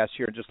broadcast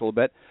here in just a little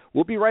bit.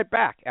 We'll be right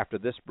back after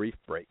this brief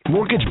break.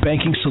 Mortgage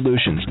Banking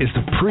Solutions is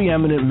the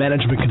preeminent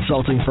management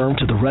consulting firm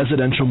to the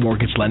residential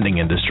mortgage lending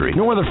industry.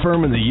 No other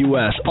firm in the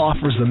U.S.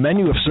 offers the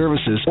menu of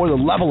services or the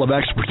level of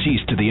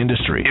expertise to the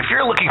industry. If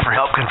you're looking for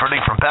help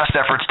converting from best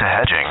efforts to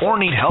hedging, or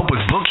need help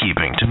with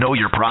bookkeeping to know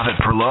your profit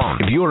per loan,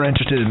 if you are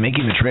interested in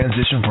making the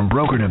transition from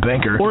broker to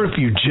banker, or if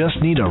you just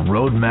need a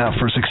roadmap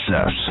for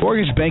success,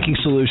 Mortgage Banking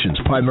Solutions'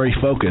 primary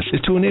focus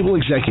is to enable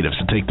executives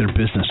to take their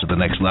business to the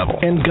next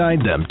level and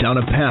guide them down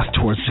a path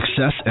towards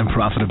success and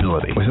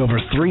profitability. With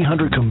over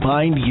 300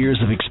 combined years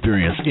of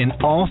experience in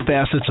all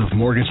facets of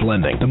mortgage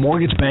lending, the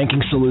Mortgage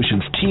Banking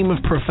Solutions team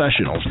of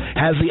professionals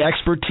has the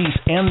expertise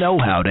and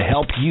know-how to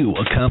help you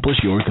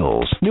accomplish your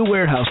goals. New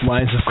warehouse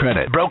lines of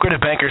credit, broker to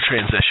banker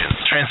transitions,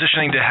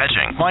 transitioning to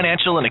hedging,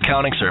 financial and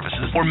accounting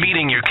services, or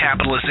meeting your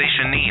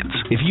capitalization needs.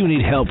 If you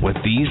need help with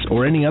these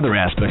or any other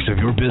aspects of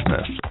your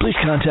business, please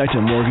contact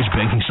a Mortgage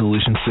Banking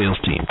Solutions sales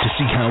team to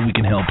see how we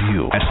can help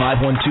you at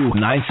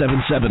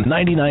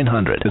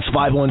 512-977-9900. That's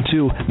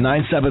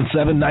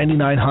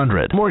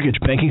 512-977-9900. Mortgage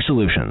Banking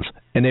Solutions,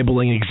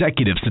 enabling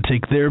executives to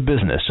take their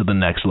business to the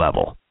next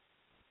level.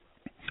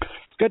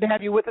 Good to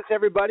have you with us,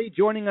 everybody.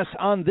 Joining us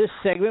on this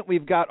segment,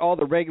 we've got all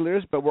the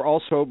regulars, but we're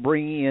also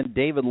bringing in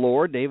David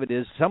Lord. David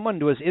is someone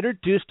who was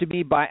introduced to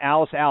me by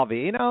Alice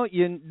Alvey.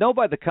 You know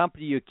by the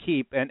company you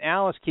keep, and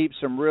Alice keeps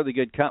some really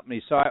good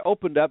company. So I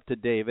opened up to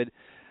David,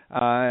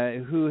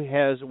 who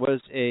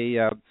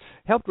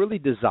helped really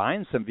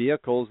design some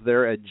vehicles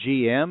there at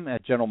GM,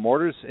 at General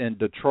Motors in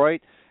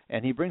Detroit,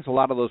 and he brings a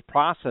lot of those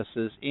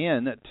processes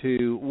in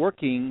to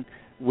working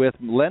with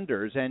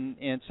lenders,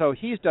 and so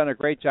he's done a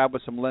great job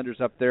with some lenders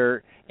up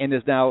there and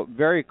is now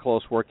very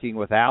close working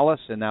with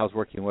Alice, and now is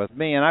working with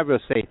me. And I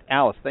would say,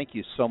 Alice, thank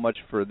you so much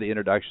for the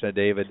introduction of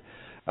David.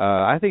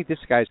 I think this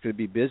guy's going to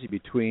be busy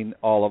between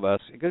all of us.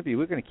 We're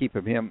going to keep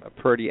him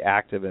pretty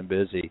active and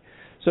busy.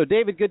 So,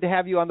 David, good to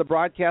have you on the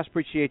broadcast.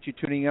 Appreciate you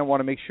tuning in. I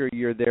want to make sure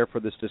you're there for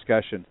this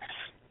discussion.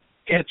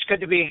 It's good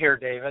to be here,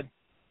 David.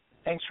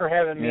 Thanks for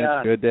having me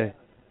on.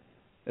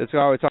 It's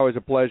always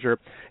a pleasure.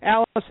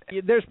 Alice,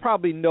 there's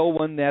probably no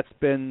one that's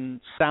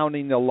been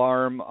sounding the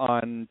alarm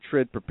on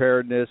TRID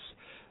preparedness,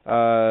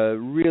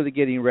 really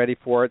getting ready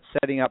for it,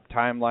 setting up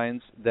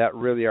timelines that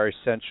really are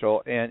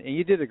essential. And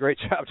you did a great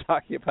job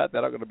talking about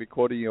that. I'm going to be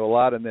quoting you a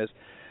lot in this.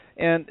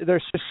 And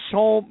there's just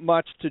so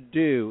much to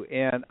do.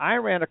 And I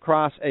ran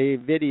across a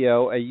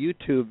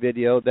YouTube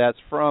video that's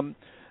from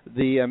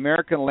the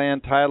American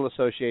Land Title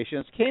Association.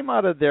 It came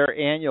out of their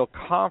annual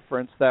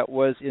conference that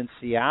was in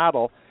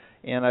Seattle,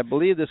 and I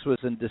believe this was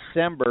in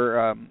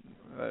December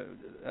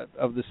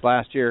of this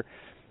last year.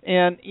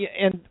 And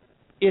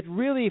it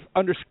really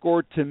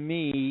underscored to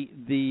me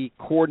the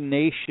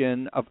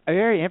coordination of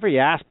every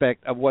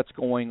aspect of what's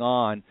going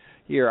on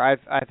here.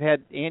 I've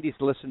had Andy's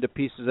listened to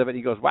pieces of it, and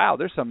he goes, wow,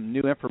 there's some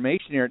new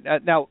information here.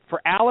 Now,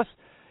 for Alice,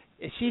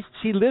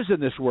 she lives in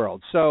this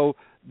world, so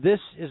this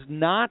has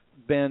not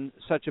been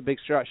such a big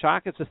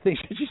shock. It's a thing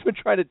she's been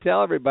trying to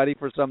tell everybody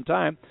for some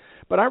time.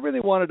 But I really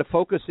wanted to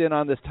focus in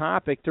on this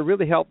topic to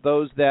really help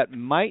those that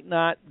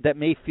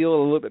may feel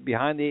a little bit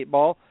behind the eight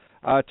ball,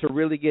 to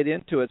really get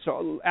into it.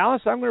 So,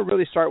 Alice, I'm going to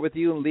really start with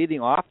you and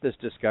leading off this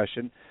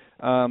discussion.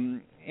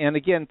 And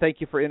again,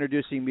 thank you for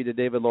introducing me to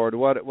David Lord.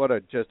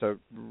 Just a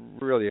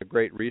really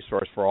great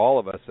resource for all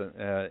of us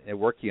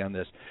working on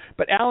this.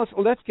 But Alice,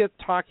 let's get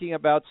talking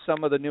about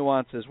some of the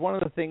nuances. One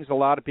of the things a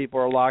lot of people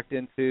are locked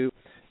into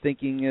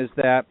thinking is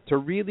that to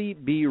really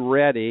be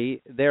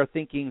ready, they're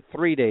thinking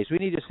 3 days. We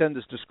need to send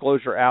this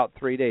disclosure out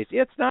 3 days.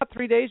 It's not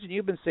 3 days, and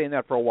you've been saying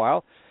that for a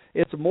while.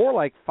 It's more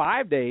like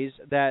 5 days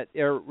that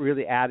are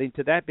really adding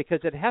to that, because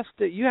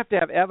you have to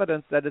have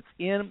evidence that it's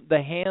in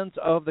the hands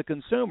of the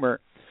consumer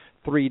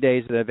 3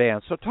 days in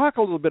advance. So talk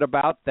a little bit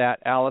about that,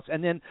 Alice,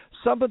 and then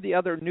some of the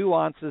other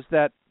nuances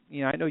that,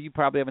 I know you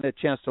probably haven't had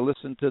a chance to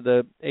listen to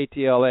the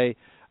ATLA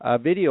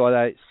video that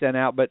I sent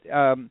out, but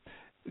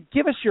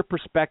give us your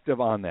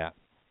perspective on that.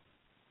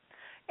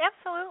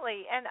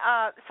 Absolutely, and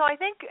so I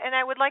think, and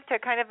I would like to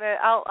kind of,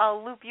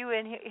 I'll loop you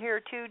in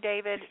here too,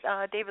 David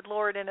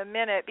Lord, in a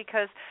minute,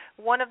 because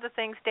one of the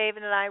things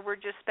David and I were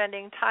just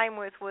spending time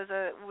with was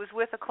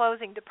with a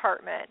closing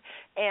department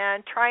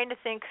and trying to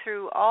think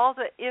through all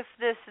the if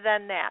this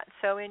then that.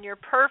 So in your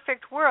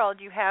perfect world,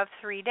 you have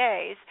 3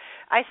 days.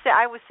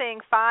 I was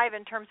saying 5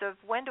 in terms of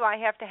when do I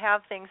have to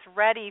have things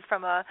ready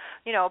from a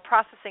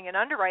processing and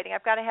underwriting.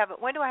 I've got to have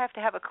it. When do I have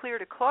to have a clear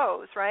to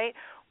close, right?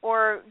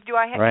 Or do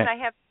I can I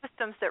have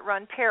systems that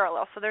run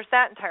parallel? So there's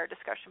that entire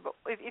discussion. But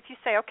if you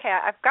say, okay,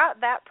 I've got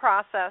that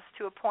process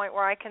to a point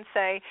where I can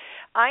say,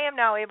 I am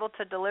now able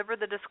to deliver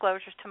the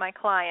disclosures to my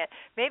client.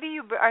 Maybe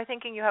you are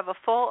thinking you have a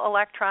full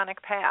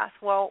electronic path.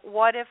 Well,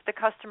 what if the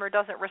customer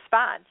doesn't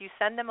respond? You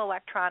send them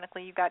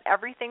electronically. You've got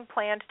everything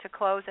planned to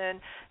close in,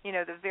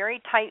 the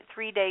very tight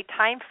 3-day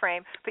time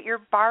frame, but your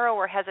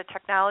borrower has a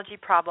technology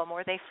problem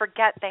or they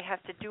forget they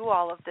have to do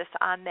all of this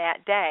on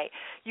that day.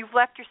 You've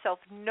left yourself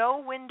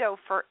no window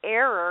for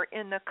error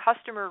in the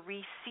customer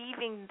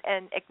receiving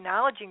and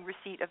acknowledging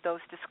receipt of those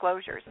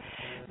disclosures.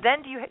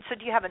 Then do you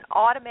have an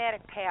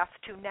automatic path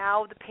to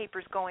now the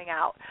paper's going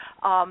out,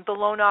 the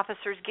loan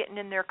officer's getting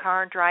in their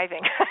car and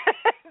driving.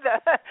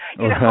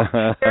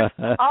 There's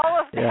all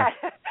of that.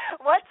 Yeah.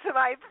 What's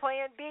my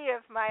plan B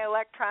if my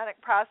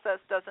electronic process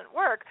doesn't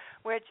work?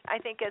 Which I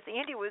think, as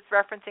Andy was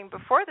referencing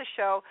before the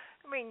show,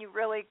 you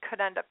really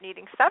could end up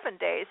needing 7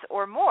 days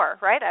or more,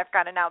 right? I've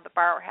got to now the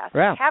borrower has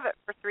to have it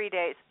for 3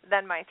 days,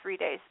 then my 3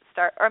 days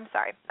start. Or I'm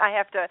sorry,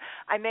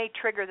 I may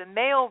trigger the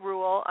mail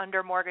rule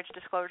under Mortgage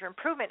Disclosure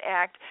Improvement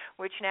Act,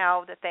 which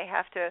now that they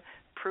have to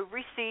prove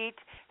receipt,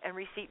 and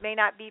receipt may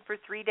not be for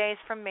 3 days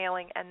from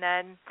mailing, and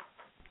then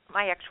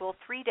my actual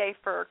 3-day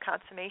for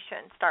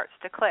consummation starts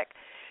to click.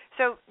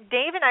 So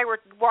Dave and I were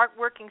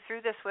working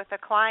through this with a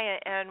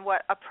client, and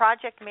what a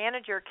project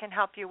manager can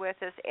help you with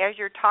is, as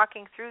you're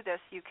talking through this,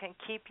 you can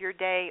keep your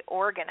day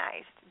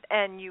organized,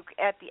 and you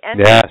at the end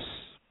of the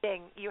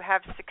thing, you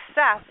have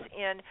success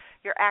in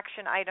your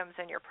action items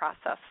and your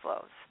process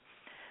flows.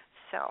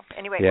 So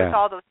anyway, with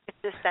all those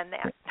this and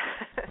that.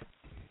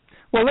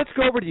 Well, let's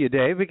go over to you,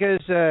 Dave, because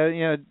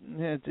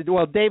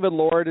David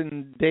Lord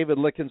and David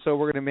Lykken, so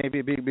we're going to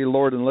maybe be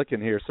Lord and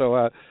Lykken here.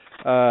 So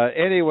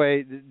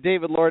anyway,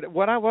 David Lord,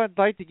 what I would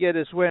like to get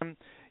is when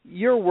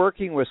you're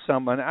working with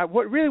someone,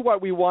 what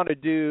we want to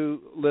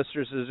do,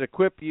 listeners, is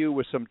equip you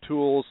with some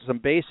tools, some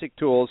basic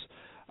tools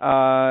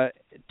to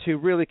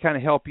really kind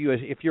of help you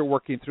if you're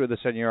working through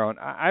this on your own.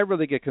 I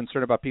really get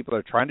concerned about people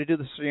that are trying to do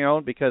this on your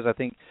own, because I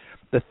think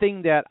the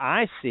thing that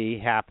I see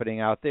happening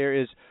out there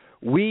is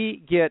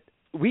we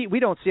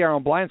don't see our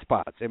own blind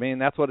spots.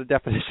 That's what a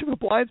definition of a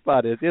blind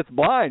spot is. It's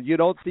blind. You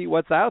don't see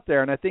what's out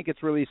there, and I think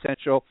it's really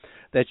essential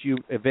that you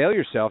avail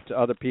yourself to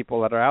other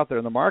people that are out there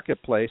in the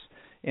marketplace.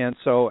 And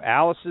so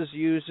Alice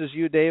uses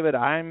you, David.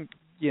 I'm,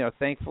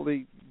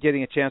 thankfully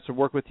getting a chance to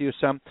work with you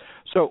some.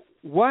 So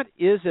what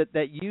is it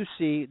that you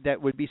see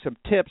that would be some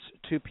tips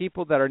to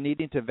people that are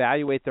needing to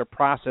evaluate their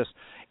process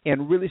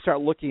and really start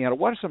looking at it?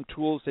 What are some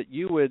tools that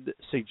you would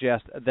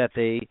suggest that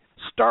they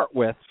start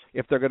with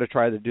if they're going to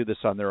try to do this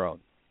on their own?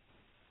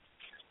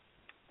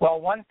 Well,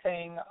 one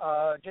thing,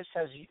 just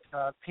as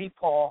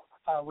people,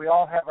 we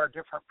all have our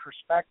different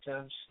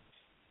perspectives,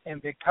 and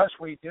because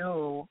we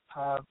do,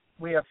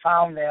 we have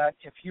found that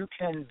if you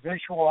can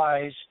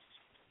visualize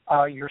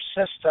your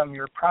system,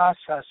 your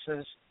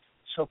processes,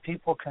 so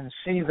people can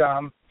see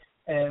them,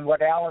 and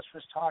what Alice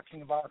was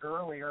talking about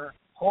earlier,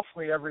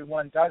 hopefully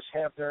everyone does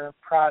have their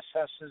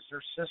processes,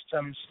 their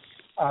systems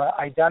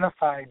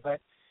identified, but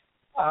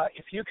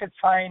if you could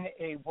find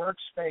a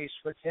workspace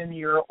within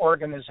your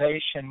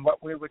organization,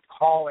 what we would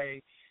call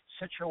a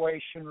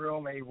situation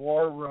room, a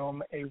war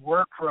room, a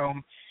work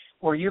room,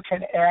 where you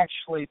can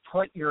actually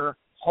put your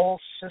whole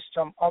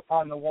system up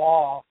on the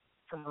wall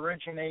from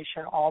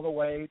origination all the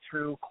way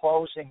through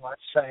closing,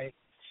 let's say,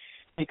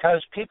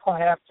 because people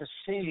have to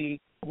see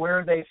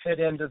where they fit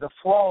into the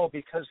flow,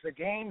 because the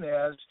game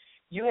is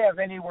you have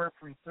anywhere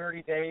from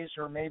 30 days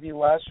or maybe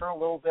less or a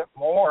little bit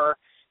more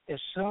as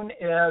soon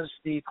as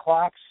the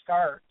clock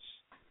starts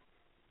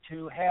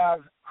to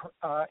have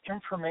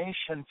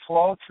information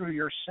flow through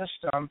your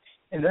system,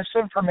 and this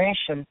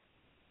information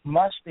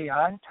must be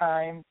on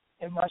time,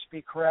 it must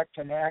be correct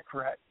and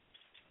accurate.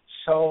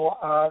 So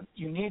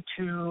you need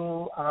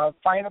to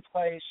find a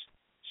place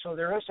so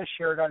there is a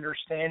shared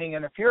understanding.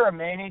 And if you're a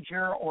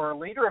manager or a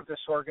leader of this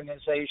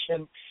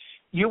organization,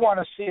 you want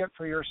to see it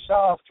for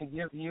yourself to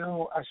give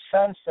you a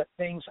sense that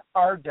things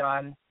are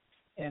done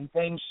and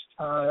things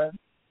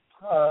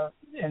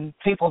and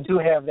people do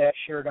have that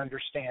shared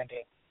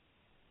understanding.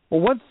 Well,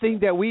 one thing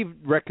that we've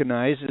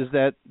recognized is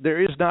that there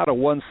is not a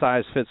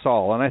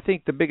one-size-fits-all, and I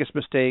think the biggest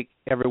mistake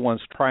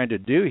everyone's trying to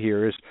do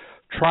here is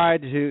try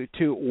to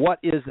what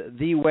is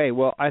the way.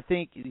 Well, I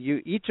think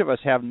each of us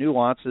have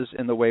nuances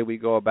in the way we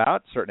go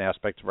about certain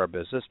aspects of our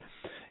business,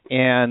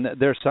 and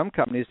there's some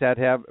companies that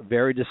have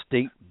very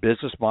distinct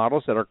business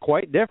models that are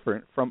quite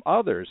different from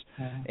others.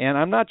 Mm-hmm. And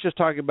I'm not just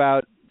talking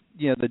about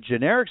the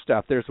generic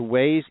stuff. There's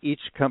ways each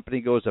company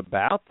goes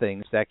about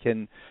things that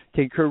can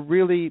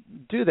really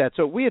do that.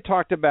 So we had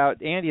talked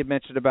about, Andy had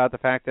mentioned about the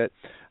fact that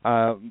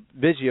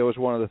Visio is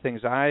one of the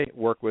things I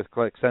work with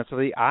quite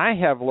extensively. I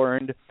have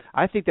learned,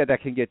 I think that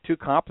can get too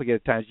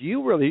complicated at times.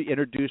 You really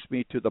introduced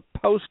me to the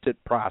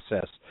Post-it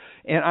process,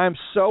 and I'm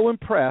so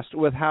impressed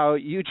with how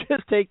you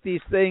just take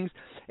these things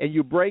and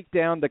you break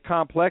down the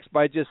complex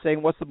by just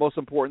saying what's the most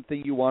important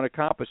thing you want to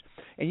accomplish.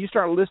 And you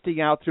start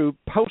listing out through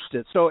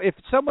Post-it. So if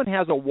someone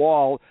has a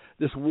wall,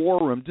 this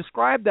war room,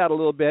 describe that a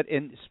little bit,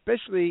 and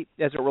especially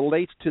as it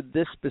relates to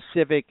this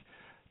specific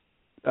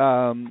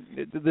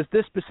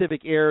this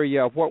specific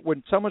area of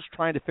when someone's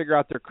trying to figure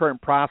out their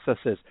current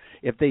processes.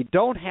 If they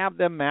don't have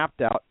them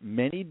mapped out,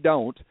 many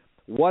don't,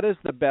 what is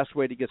the best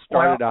way to get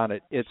started on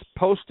it? It's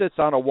Post-its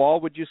on a wall,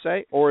 would you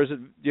say? Or is it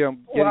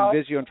getting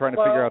Visio and trying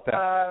to figure out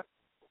that?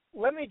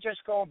 Let me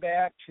just go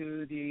back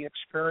to the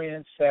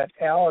experience that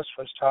Alice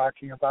was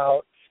talking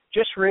about.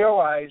 Just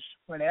realize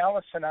when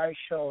Alice and I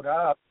showed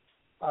up,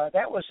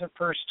 that was the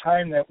first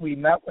time that we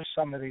met with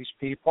some of these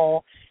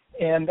people,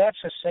 and that's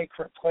a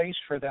sacred place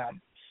for them.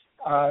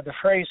 The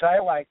phrase I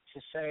like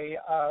to say,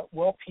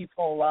 will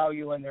people allow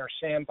you in their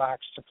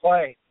sandbox to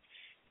play?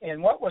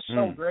 And what was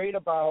so great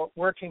about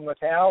working with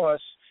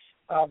Alice,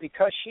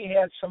 because she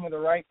had some of the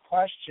right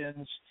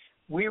questions,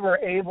 we were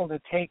able to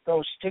take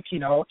those sticky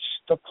notes,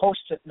 the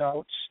Post-it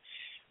notes,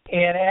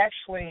 and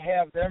actually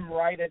have them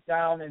write it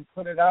down and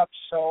put it up.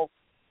 So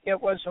it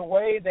was a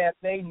way that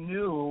they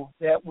knew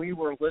that we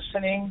were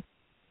listening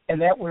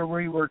and that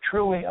we were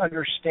truly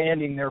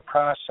understanding their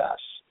process.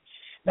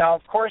 Now,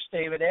 of course,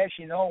 David, as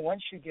you know,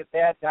 once you get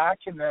that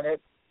documented,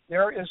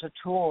 there is a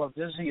tool of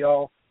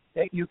Visio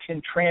that you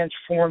can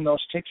transform those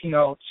sticky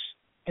notes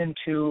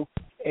into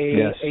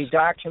a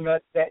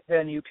document that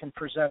then you can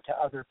present to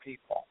other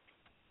people.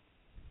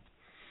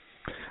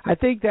 I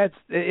think that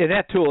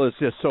tool is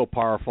just so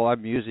powerful.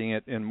 I'm using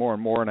it and more,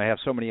 and I have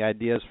so many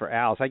ideas for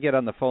Alice. I get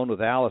on the phone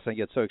with Alice and I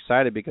get so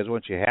excited because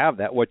once you have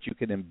that, what you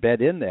can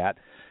embed in that,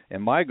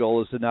 and my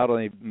goal is to not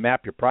only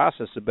map your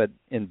process, but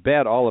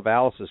embed all of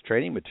Alice's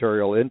training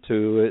material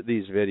into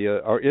these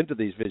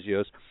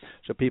Visios,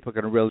 so people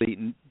can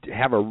really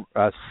have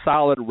a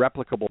solid,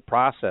 replicable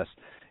process.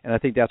 And I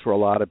think that's where a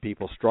lot of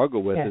people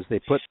struggle with is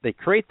they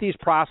create these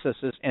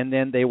processes and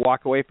then they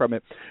walk away from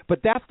it. But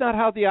that's not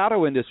how the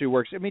auto industry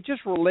works. I mean,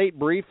 just relate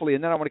briefly,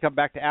 and then I want to come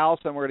back to Alice,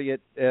 and we're going to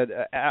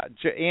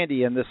get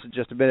Andy in this in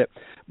just a minute.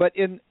 But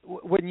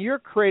when you're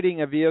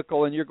creating a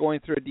vehicle and you're going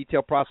through a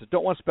detailed process,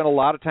 don't want to spend a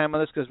lot of time on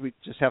this because we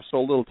just have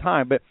so little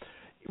time, but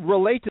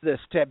relate to this.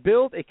 To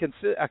build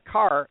a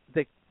car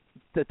that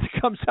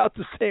comes out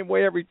the same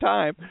way every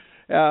time,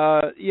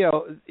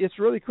 it's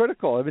really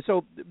critical. I mean,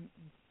 so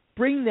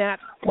bring that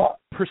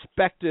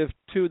perspective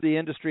to the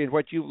industry and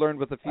what you've learned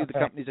with a few of the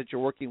companies that you're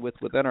working with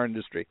within our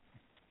industry.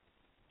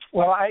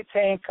 Well, I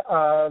think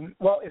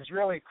it's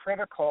really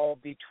critical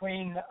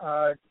between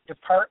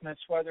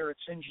departments, whether it's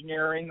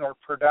engineering or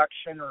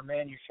production or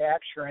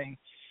manufacturing.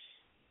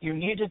 You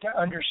needed to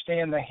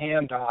understand the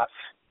handoff.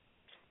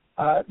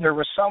 There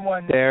was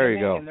someone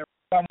giving and there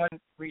was someone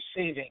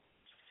receiving.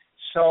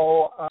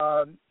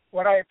 So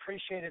what I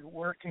appreciated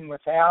working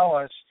with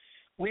Alice,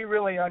 we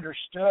really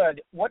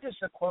understood what does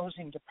the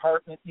closing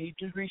department need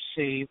to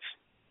receive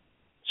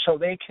so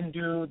they can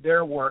do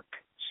their work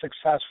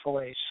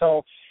successfully.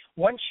 So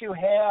once you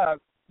have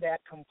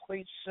that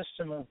complete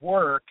system of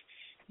work,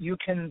 you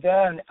can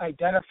then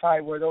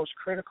identify where those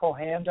critical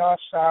handoffs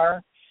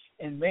are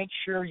and make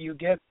sure you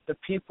get the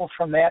people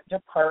from that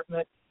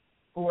department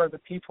who are the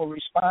people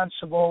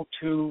responsible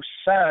to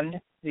send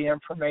the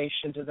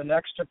information to the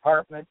next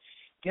department,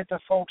 get the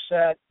folks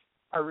that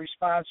are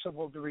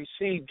responsible to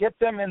receive, get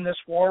them in this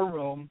war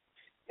room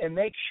and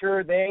make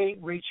sure they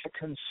reach a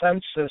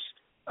consensus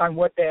on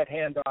what that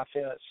handoff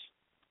is.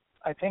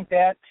 I think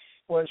that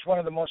was one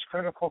of the most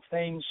critical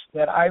things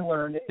that I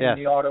learned in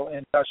the auto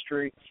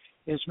industry,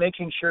 is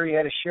making sure you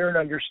had a shared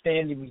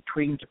understanding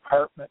between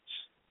departments.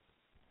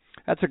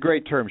 That's a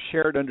great term.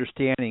 Shared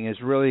understanding is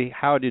really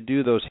how to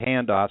do those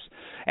handoffs.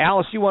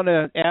 Alice, you want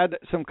to add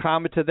some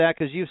comment to that,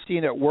 because you've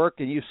seen it work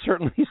and you've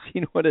certainly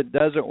seen when it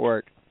doesn't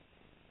work.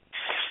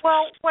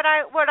 Well, what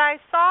I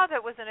saw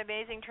that was an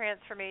amazing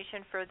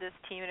transformation for this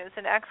team, and it was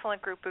an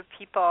excellent group of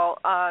people.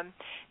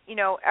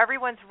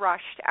 Everyone's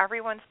rushed,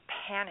 everyone's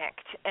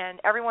panicked, and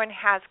everyone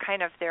has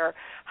kind of their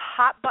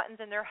hot buttons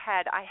in their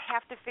head. I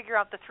have to figure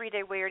out the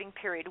 3-day waiting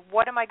period.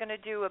 What am I going to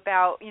do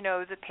about,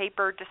 the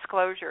paper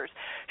disclosures?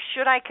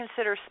 Should I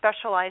consider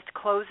specialized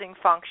closing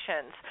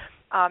functions?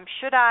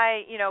 Should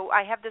I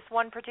have this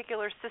one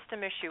particular system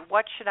issue.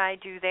 What should I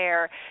do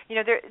there?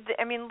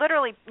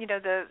 Literally,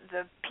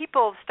 the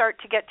people start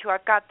to get to,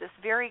 I've got this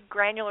very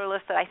granular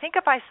list that I think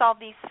if I solve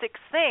these 6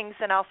 things,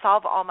 then I'll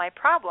solve all my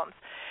problems.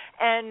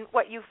 And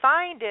what you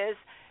find is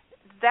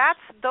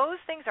those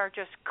things are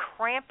just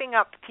cramping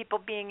up people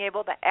being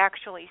able to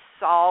actually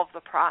solve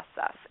the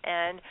process.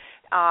 And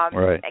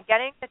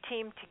getting the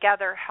team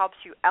together helps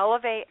you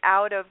elevate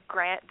out of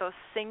those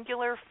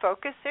singular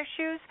focus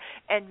issues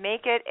and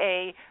make it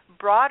a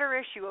broader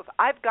issue of,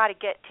 I've got to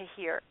get to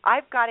here.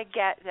 I've got to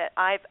get that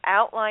I've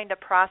outlined a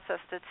process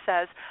that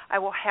says I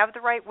will have the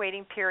right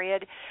waiting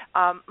period.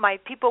 My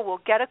people will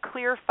get a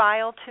clear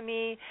file to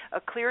me, a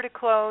clear to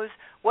close.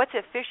 What's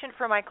efficient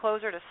for my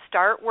closer to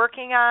start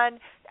working on?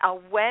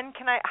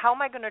 How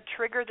am I going to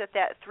trigger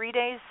that 3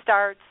 days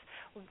starts?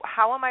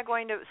 How am I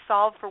going to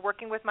solve for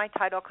working with my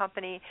title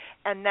company?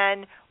 And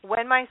then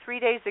when my 3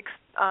 days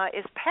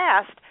is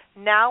passed,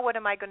 now what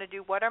am I going to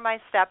do? What are my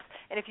steps?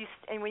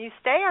 And when you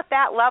stay at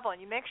that level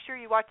and you make sure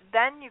you watch,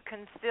 then you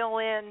can fill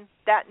in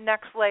that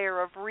next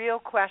layer of real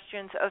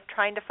questions of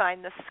trying to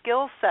find the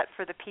skill set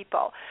for the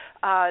people.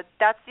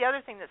 That's the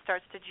other thing that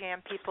starts to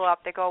jam people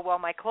up. They go, well,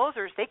 my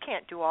closers, they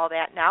can't do all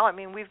that now.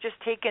 We've just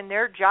taken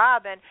their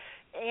job. And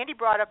Andy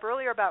brought up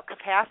earlier about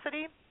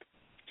capacity.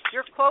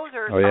 Your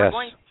closers are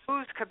going to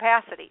lose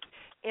capacity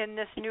in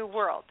this new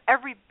world.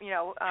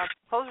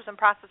 Closers and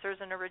processors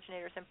and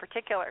originators in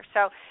particular.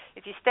 So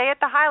if you stay at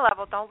the high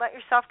level, don't let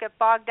yourself get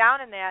bogged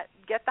down in that.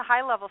 Get the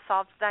high level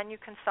solved, then you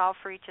can solve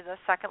for each of the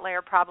second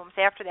layer problems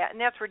after that.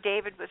 And that's where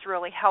David was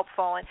really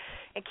helpful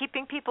in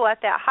keeping people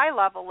at that high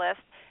level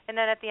list. And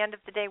then at the end of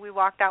the day, we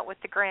walked out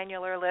with the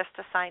granular list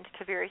assigned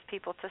to various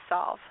people to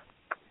solve.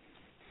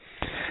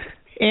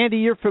 Andy,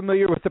 you're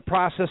familiar with the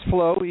process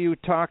flow. You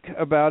talk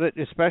about it,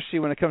 especially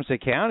when it comes to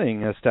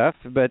accounting stuff.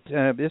 But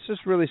this is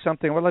really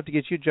something I'd like to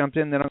get you jumped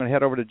in. Then I'm going to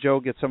head over to Joe,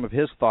 get some of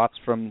his thoughts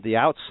from the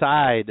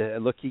outside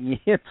looking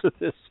into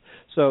this.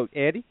 So,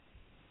 Andy?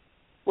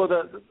 Well,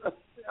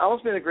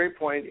 Alice made a great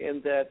point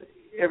in that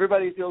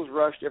everybody feels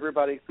rushed,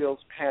 everybody feels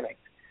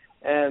panicked.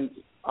 And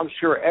I'm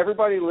sure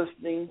everybody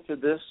listening to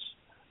this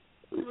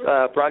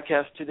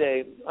broadcast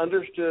today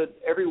understood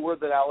every word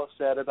that Alice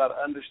said about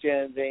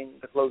understanding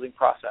the closing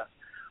process.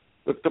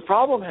 But the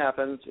problem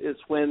happens is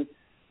when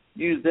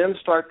you then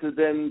start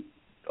to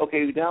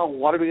okay, now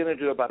what are we going to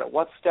do about it?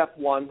 What's step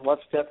 1?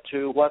 What's step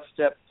 2? What's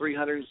step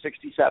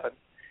 367?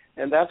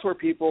 And that's where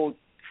people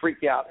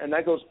freak out. And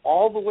that goes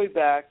all the way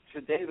back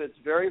to David's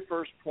very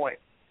first point.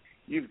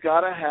 You've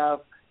got to have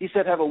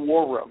a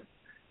war room.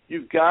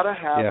 You've got to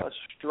have a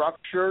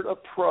structured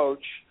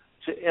approach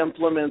to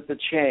implement the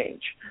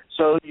change.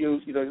 So you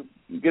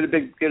get a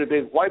big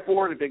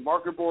whiteboard, a big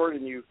marker board,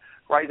 and you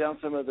write down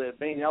some of the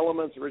main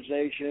elements: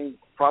 origination,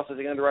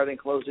 processing, underwriting,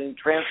 closing,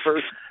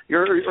 transfers.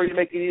 Or you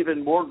make it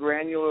even more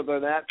granular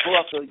than that. Pull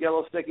out the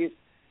yellow stickies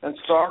and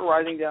start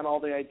writing down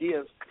all the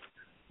ideas.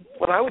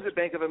 When I was at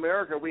Bank of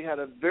America, we had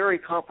a very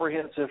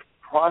comprehensive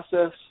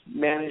process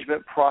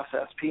management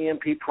process,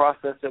 PMP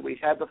process, that we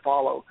had to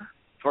follow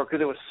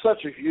because it was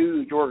such a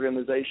huge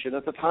organization.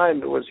 At the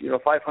time, it was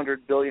 $500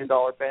 billion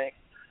bank.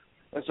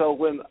 And so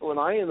when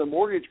I in the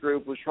mortgage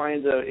group was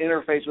trying to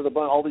interface with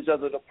all these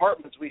other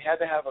departments, we had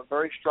to have a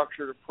very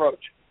structured approach.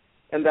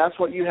 And that's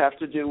what you have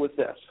to do with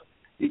this.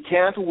 You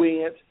can't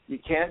wing it. You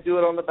can't do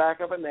it on the back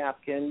of a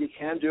napkin. You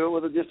can't do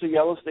it with just a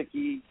yellow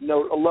sticky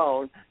note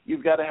alone.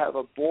 You've got to have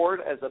a board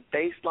as a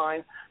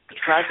baseline to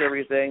track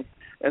everything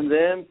and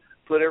then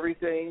put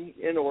everything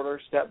in order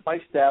step by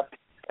step.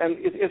 And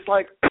it's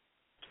like,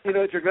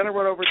 if you're going to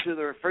run over to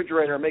the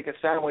refrigerator and make a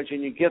sandwich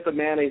and you get the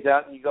mayonnaise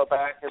out and you go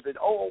back and then,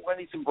 I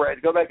need some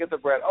bread. Go back get the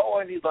bread.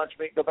 I need lunch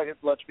meat. Go back get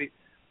the lunch meat.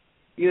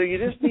 You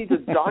just need to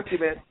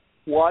document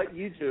what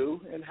you do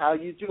and how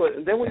you do it.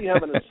 And then when you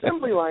have an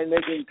assembly line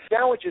making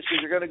sandwiches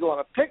because you're going to go on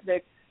a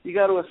picnic, you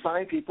got to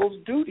assign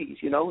people's duties.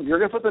 You're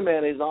going to put the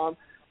mayonnaise on.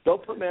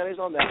 Don't put mayonnaise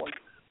on that one.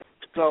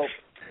 So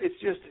it's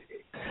just,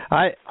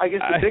 I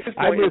guess the biggest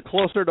point I move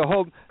closer to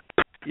home.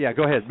 Yeah,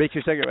 go ahead. Make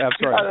your second. I'm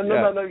sorry.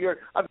 No.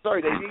 I'm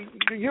sorry,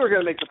 Dave. You were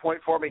going to make the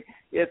point for me.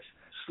 It's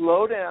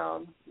slow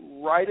down,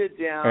 write it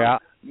down,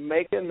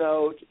 make a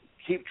note,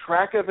 keep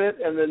track of it,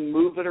 and then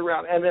move it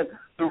around. And then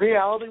the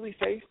reality we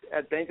faced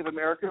at Bank of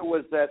America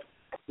was that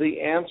the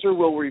answer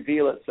will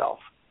reveal itself.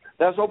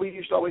 That's what we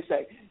used to always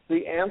say.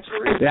 The answer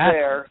is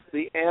there.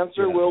 The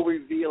answer will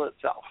reveal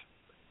itself.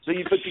 So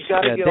you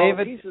got to get all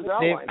the pieces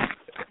outlined.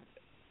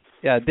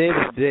 Yeah,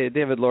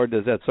 David Lord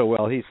does that so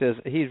well. He says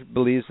he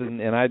believes,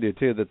 and I do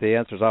too, that the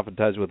answer is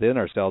oftentimes within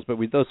ourselves. But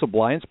those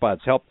blind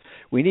spots help.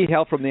 We need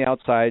help from the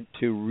outside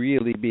to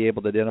really be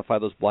able to identify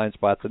those blind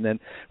spots. And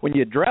then when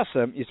you address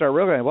them, you start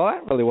realizing, well,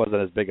 that really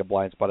wasn't as big a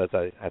blind spot as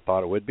I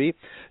thought it would be.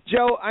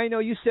 Joe, I know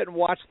you sit and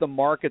watch the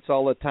markets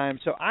all the time,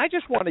 so I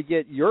just want to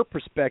get your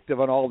perspective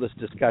on all this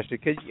discussion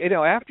because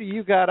after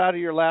you got out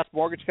of your last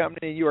mortgage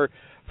company, you were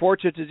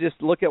fortunate to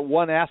just look at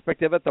one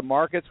aspect of it, the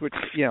markets, which,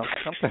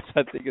 sometimes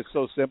I think is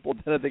so simple,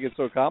 then I think it's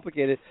so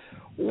complicated.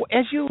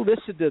 As you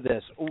listen to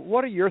this,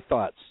 what are your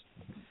thoughts?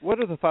 What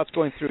are the thoughts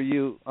going through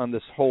you on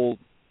this whole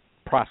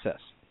process?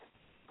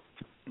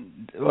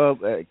 Well,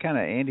 kind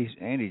of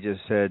Andy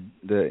just said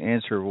the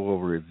answer will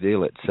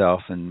reveal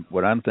itself, and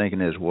what I'm thinking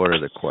is, what are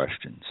the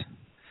questions?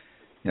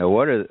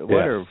 What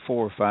are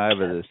 4 or 5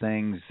 of the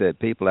things that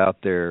people out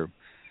there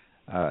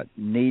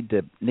need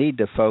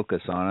to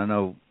focus on? I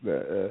know.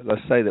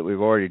 Let's say that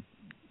we've already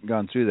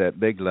gone through that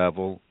big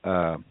level.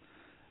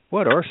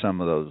 What are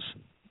some of those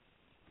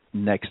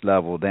next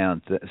level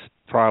down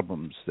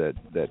problems that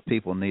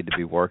people need to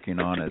be working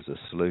on as a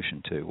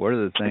solution to? What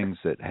are the things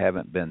that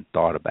haven't been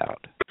thought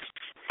about?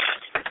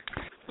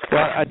 Well,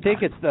 I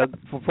think it's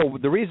for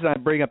the reason I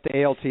bring up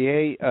the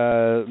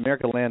ALTA,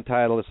 American Land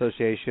Title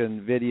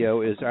Association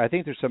video is I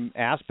think there's some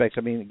aspects.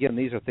 I mean, again,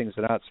 these are things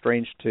that are not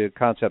strange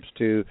concepts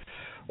to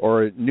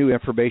or new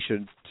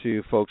information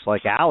to folks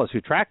like Alice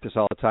who track this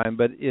all the time,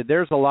 but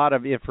there's a lot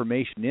of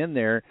information in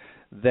there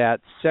that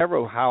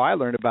how I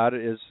learned about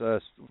it is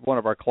one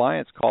of our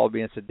clients called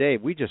me and said,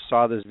 Dave, we just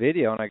saw this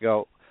video, and I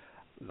go,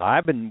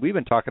 we've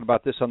been talking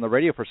about this on the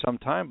radio for some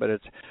time, but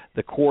it's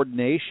the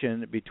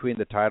coordination between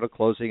the title,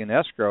 closing, and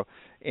escrow,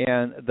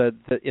 and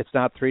it's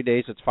not 3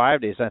 days, it's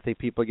 5 days. And I think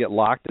people get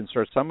locked and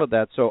sort some of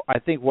that. So I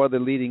think one of the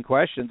leading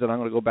questions, and I'm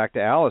going to go back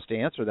to Alice to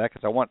answer that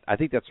because I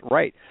think that's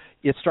right.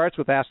 It starts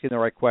with asking the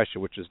right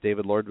question, which is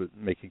David Lord was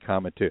making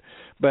comment too.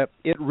 But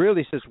it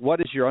really says,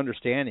 what is your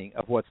understanding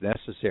of what's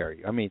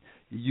necessary? I mean,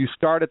 you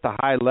start at the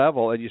high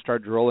level and you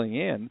start drilling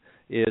in.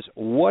 Is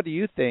what do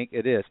you think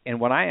it is? And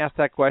when I ask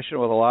that question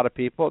with a lot of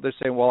people, they're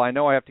saying, well, I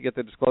know I have to get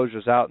the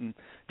disclosures out, and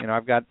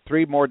I've got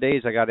 3 more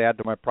days I got to add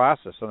to my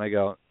process. And I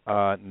go,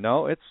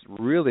 no, it's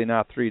really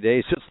not 3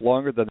 days. It's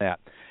longer than that.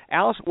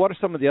 Alice, what are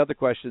some of the other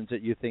questions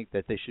that you think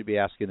that they should be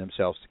asking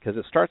themselves? Because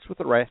it starts with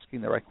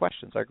asking the right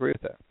questions. I agree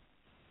with that.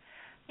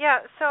 Yeah,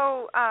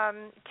 so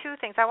 2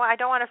 things. I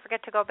don't want to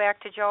forget to go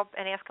back to Joe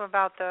and ask him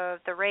about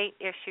the rate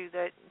issue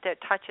that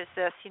touches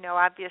this.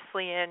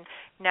 Obviously,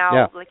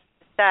 like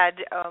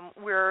said,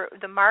 we're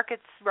the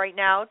market's right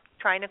now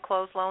trying to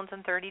close loans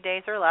in 30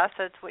 days or less.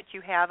 That's what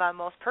you have on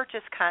most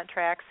purchase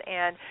contracts,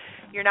 and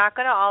you're not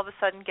going to all of a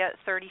sudden get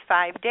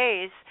 35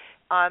 days.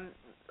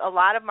 A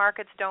lot of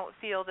markets don't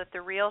feel that the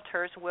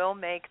realtors will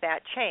make that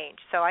change.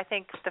 So I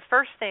think the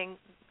first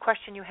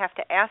question you have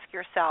to ask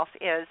yourself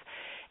is,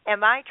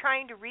 am I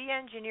trying to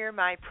re-engineer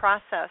my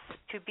process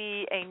to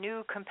be a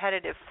new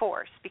competitive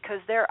force? Because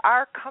there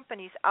are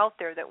companies out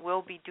there that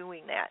will be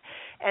doing that.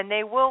 And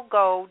they will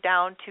go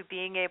down to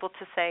being able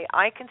to say,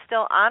 I can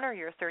still honor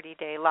your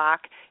 30-day lock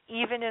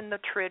even in the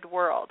TRID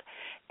world.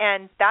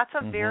 And that's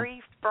a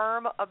very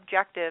firm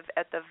objective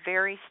at the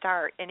very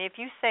start. And if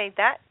you say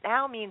that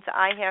now means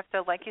I have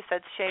to, like you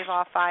said, shave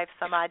off 5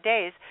 some odd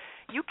days,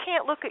 you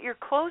can't look at your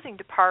closing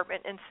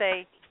department and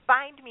say,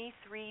 find me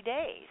 3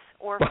 days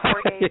or 4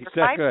 days or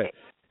 5 days,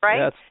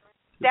 right?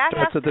 That's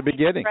at the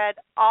beginning. Spread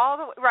all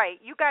the way, right.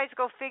 You guys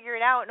go figure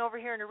it out, and over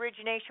here in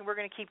origination, we're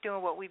going to keep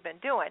doing what we've been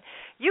doing.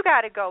 You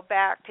got to go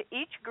back to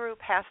each group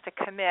has to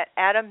commit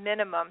at a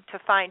minimum to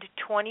find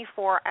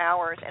 24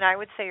 hours, and I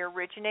would say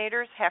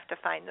originators have to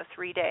find the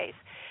 3 days.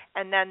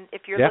 And then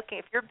if you're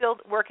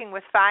working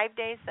with 5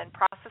 days, then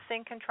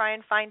processing can try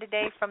and find a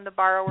day from the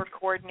borrower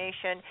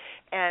coordination,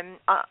 and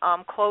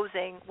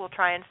closing will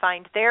try and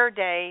find their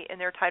day in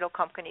their title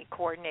company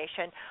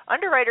coordination.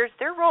 Underwriters,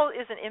 their role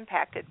isn't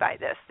impacted by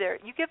this.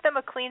 You give them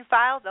a clean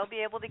file, they'll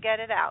be able to get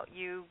it out.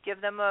 You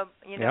give them a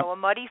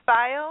muddy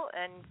file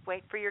and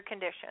wait for your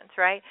conditions,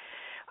 right?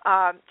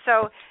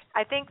 So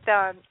I think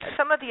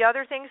some of the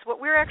other things,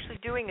 what we're actually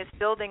doing is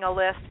building a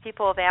list.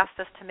 People have asked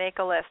us to make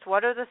a list.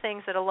 What are the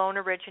things that a loan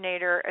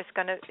originator is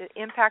going to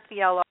impact the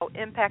LO,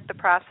 impact the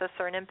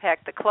processor, and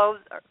impact the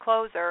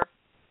closer?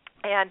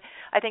 And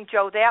I think,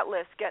 Joe, that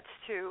list gets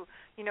to,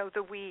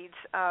 the weeds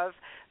of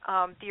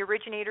the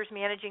originators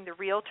managing the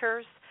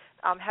realtors.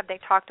 Have they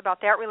talked about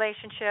that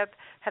relationship?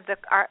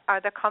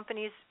 Are the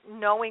companies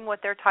knowing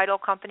what their title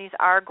companies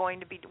are going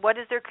to be? What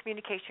is their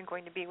communication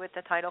going to be with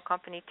the title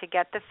company to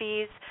get the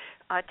fees,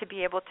 to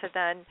be able to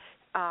then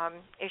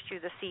issue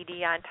the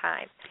CD on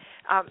time?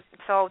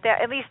 So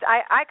that at least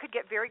I could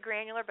get very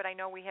granular, but I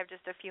know we have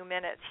just a few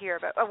minutes here.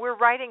 But we're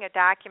writing a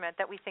document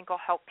that we think will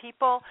help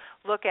people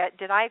look at,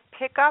 did I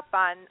pick up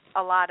on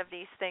a lot of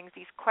these things,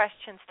 these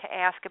questions to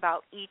ask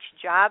about each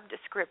job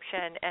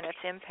description and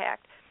its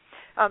impact?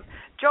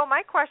 Joe,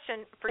 my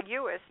question for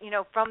you is,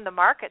 from the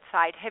market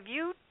side,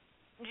 do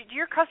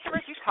your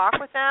customers, you talk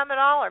with them at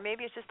all, or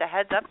maybe it's just a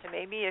heads up to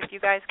maybe if you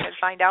guys could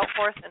find out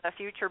for us in a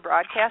future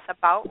broadcast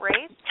about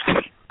rates?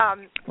 Our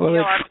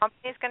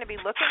company's going to be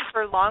looking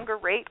for longer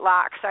rate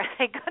locks.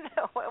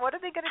 What are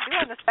they going to do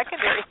on the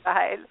secondary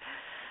side?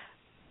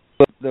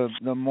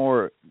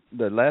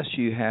 The less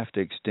you have to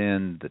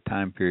extend the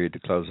time period to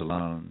close a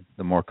loan,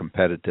 the more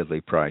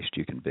competitively priced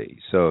you can be.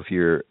 So if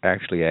you're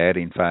actually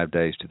adding 5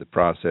 days to the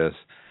process,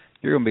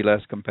 you're going to be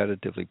less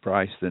competitively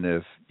priced than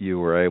if you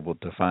were able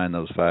to find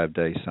those 5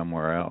 days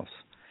somewhere else.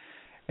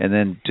 And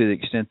then to the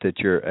extent that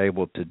you're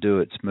able to do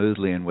it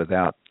smoothly and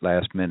without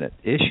last-minute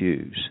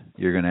issues,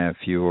 you're going to have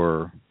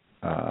fewer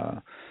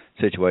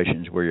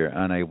situations where you're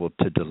unable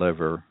to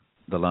deliver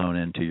the loan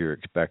into your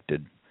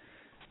expected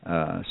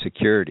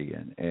security,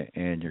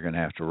 and you're going to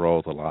have to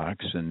roll the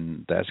locks,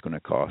 and that's going to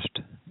cost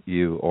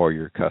you or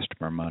your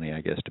customer money,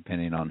 I guess,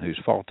 depending on whose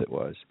fault it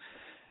was.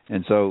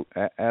 And so,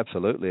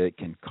 absolutely, it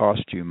can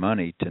cost you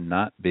money to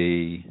not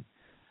be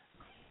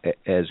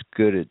as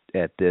good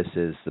at this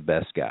as the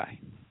best guy.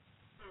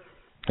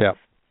 Yeah.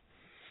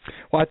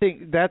 Well, I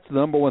think that's the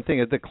number one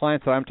thing. The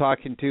clients that I'm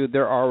talking to,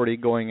 they're already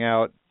going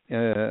out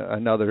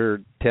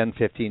another 10,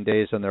 15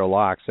 days on their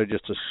locks. They're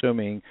just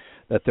assuming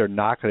that they're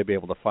not going to be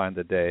able to find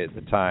the day at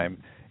the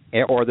time,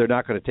 or they're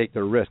not going to take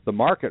the risk, the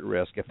market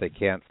risk, if they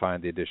can't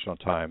find the additional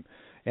time.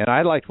 And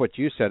I liked what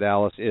you said,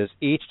 Alice, is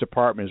each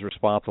department is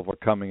responsible for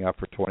coming up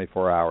for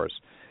 24 hours.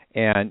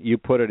 And you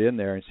put it in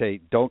there and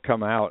say, don't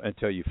come out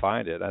until you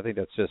find it. I think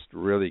that's just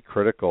really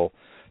critical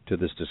to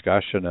this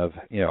discussion of,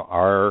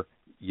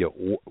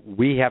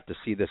 we have to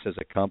see this as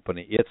a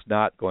company. It's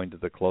not going to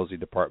the closing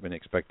department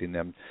expecting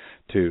them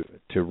to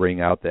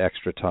wring out the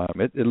extra time.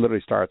 It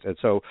literally starts. And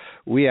so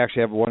we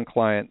actually have one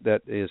client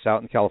that is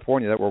out in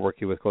California that we're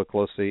working with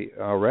closely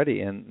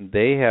already, and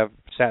they have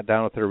sat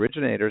down with their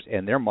originators,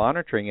 and they're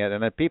monitoring it.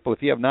 And people,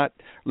 if you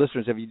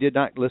did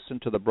not listen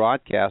to the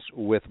broadcast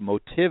with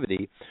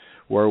Motivity,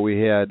 where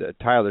we had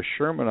Tyler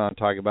Sherman on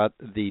talking about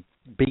the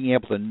being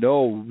able to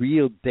know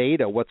real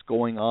data, what's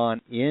going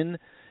on in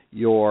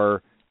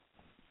your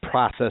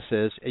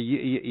processes,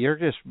 you're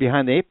just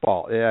behind the eight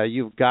ball.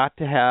 You've got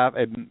to have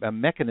a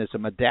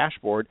mechanism, a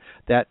dashboard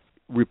that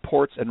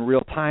reports in real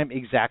time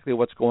exactly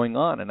what's going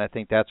on, and I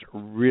think that's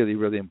really,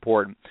 really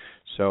important.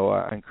 So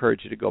I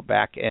encourage you to go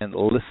back and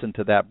listen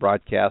to that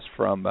broadcast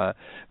from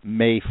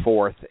May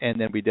 4th,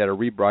 and then we did a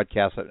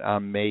rebroadcast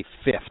on May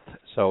 5th.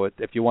 So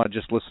if you want to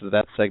just listen to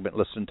that segment,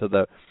 listen to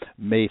the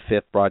May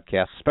 5th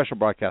broadcast, special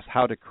broadcast,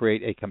 how to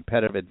create a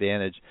competitive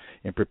advantage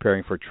in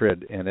preparing for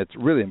TRID, and it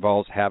really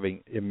involves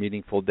having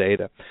meaningful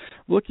data.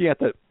 Looking at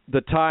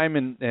the time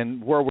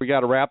and where we got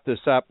to wrap this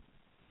up,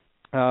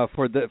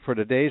 for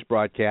today's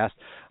broadcast,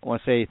 I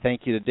want to say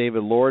thank you to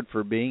David Lord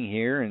for being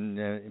here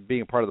and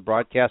being a part of the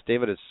broadcast.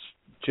 David, it's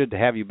good to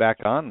have you back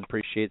on.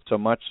 Appreciate it so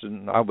much,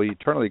 and I'll be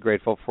eternally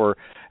grateful for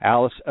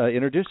Alice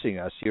introducing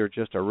us. You're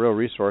just a real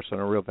resource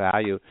and a real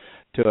value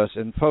to us.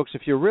 And folks,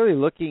 if you're really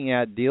looking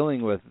at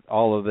dealing with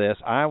all of this,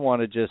 I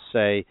want to just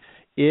say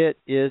it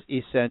is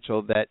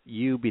essential that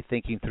you be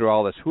thinking through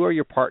all this. Who are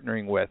you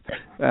partnering with?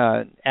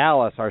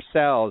 Alice,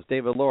 ourselves,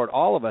 David Lord,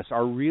 all of us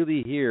are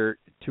really here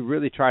to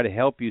really try to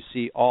help you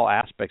see all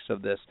aspects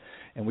of this.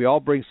 And we all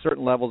bring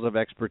certain levels of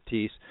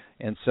expertise.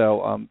 And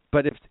so,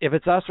 but if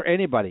it's us or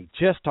anybody,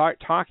 just start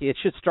talking. It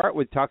should start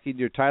with talking to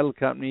your title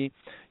company.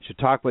 You should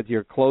talk with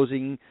your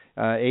closing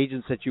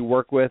agents that you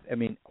work with. I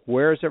mean,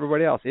 where's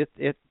everybody else?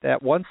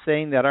 That one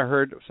saying that I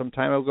heard some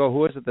time ago, who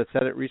was it that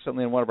said it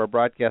recently in one of our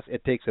broadcasts,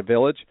 it takes a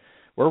village.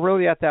 We're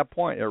really at that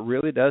point. It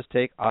really does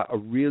take a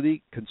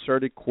really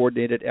concerted,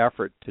 coordinated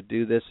effort to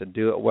do this and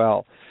do it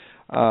well.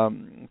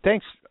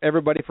 Thanks,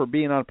 everybody, for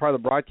being on part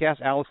of the broadcast.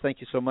 Alice, thank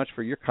you so much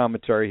for your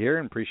commentary here,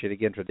 and appreciate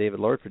again for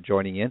David Lord for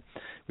joining in.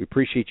 We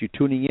appreciate you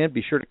tuning in.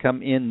 Be sure to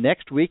come in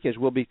next week as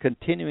we'll be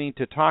continuing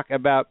to talk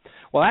about,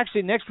 well,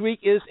 actually next week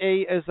is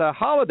a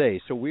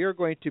holiday, so we are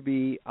going to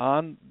be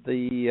on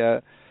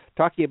the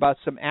talking about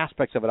some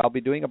aspects of it. I'll be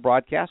doing a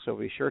broadcast, so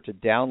be sure to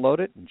download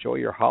it, enjoy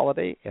your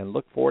holiday, and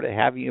look forward to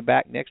having you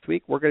back next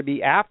week. We're going to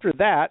be, after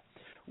that,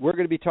 we're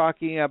going to be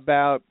talking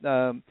about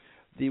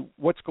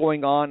what's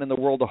going on in the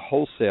world of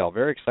wholesale.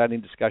 Very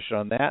exciting discussion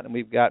on that. And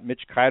we've got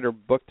Mitch Kiter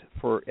booked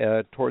for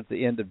towards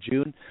the end of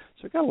June.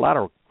 So we've got a lot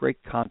of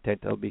great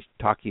content that we'll be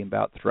talking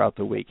about throughout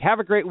the week. Have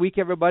a great week,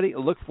 everybody. I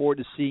look forward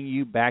to seeing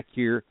you back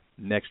here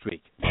next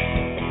week.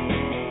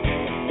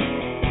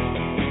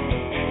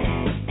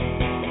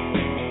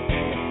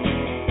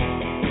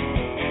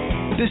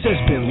 This has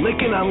been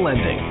Lykken on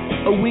Lending,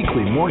 a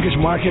weekly mortgage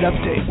market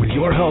update with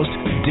your host,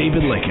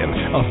 David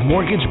Lykken of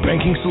Mortgage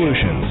Banking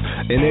Solutions,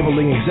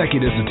 enabling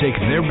executives to take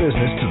their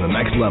business to the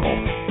next level.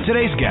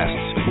 Today's guests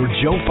were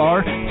Joe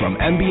Farr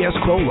from MBS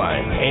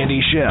Quoteline,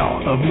 Andy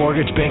Schell of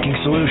Mortgage Banking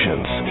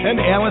Solutions,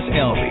 and Alice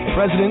Alvey,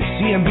 President,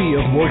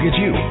 CMB of Mortgage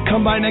U.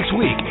 Come by next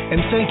week,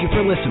 and thank you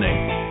for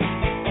listening.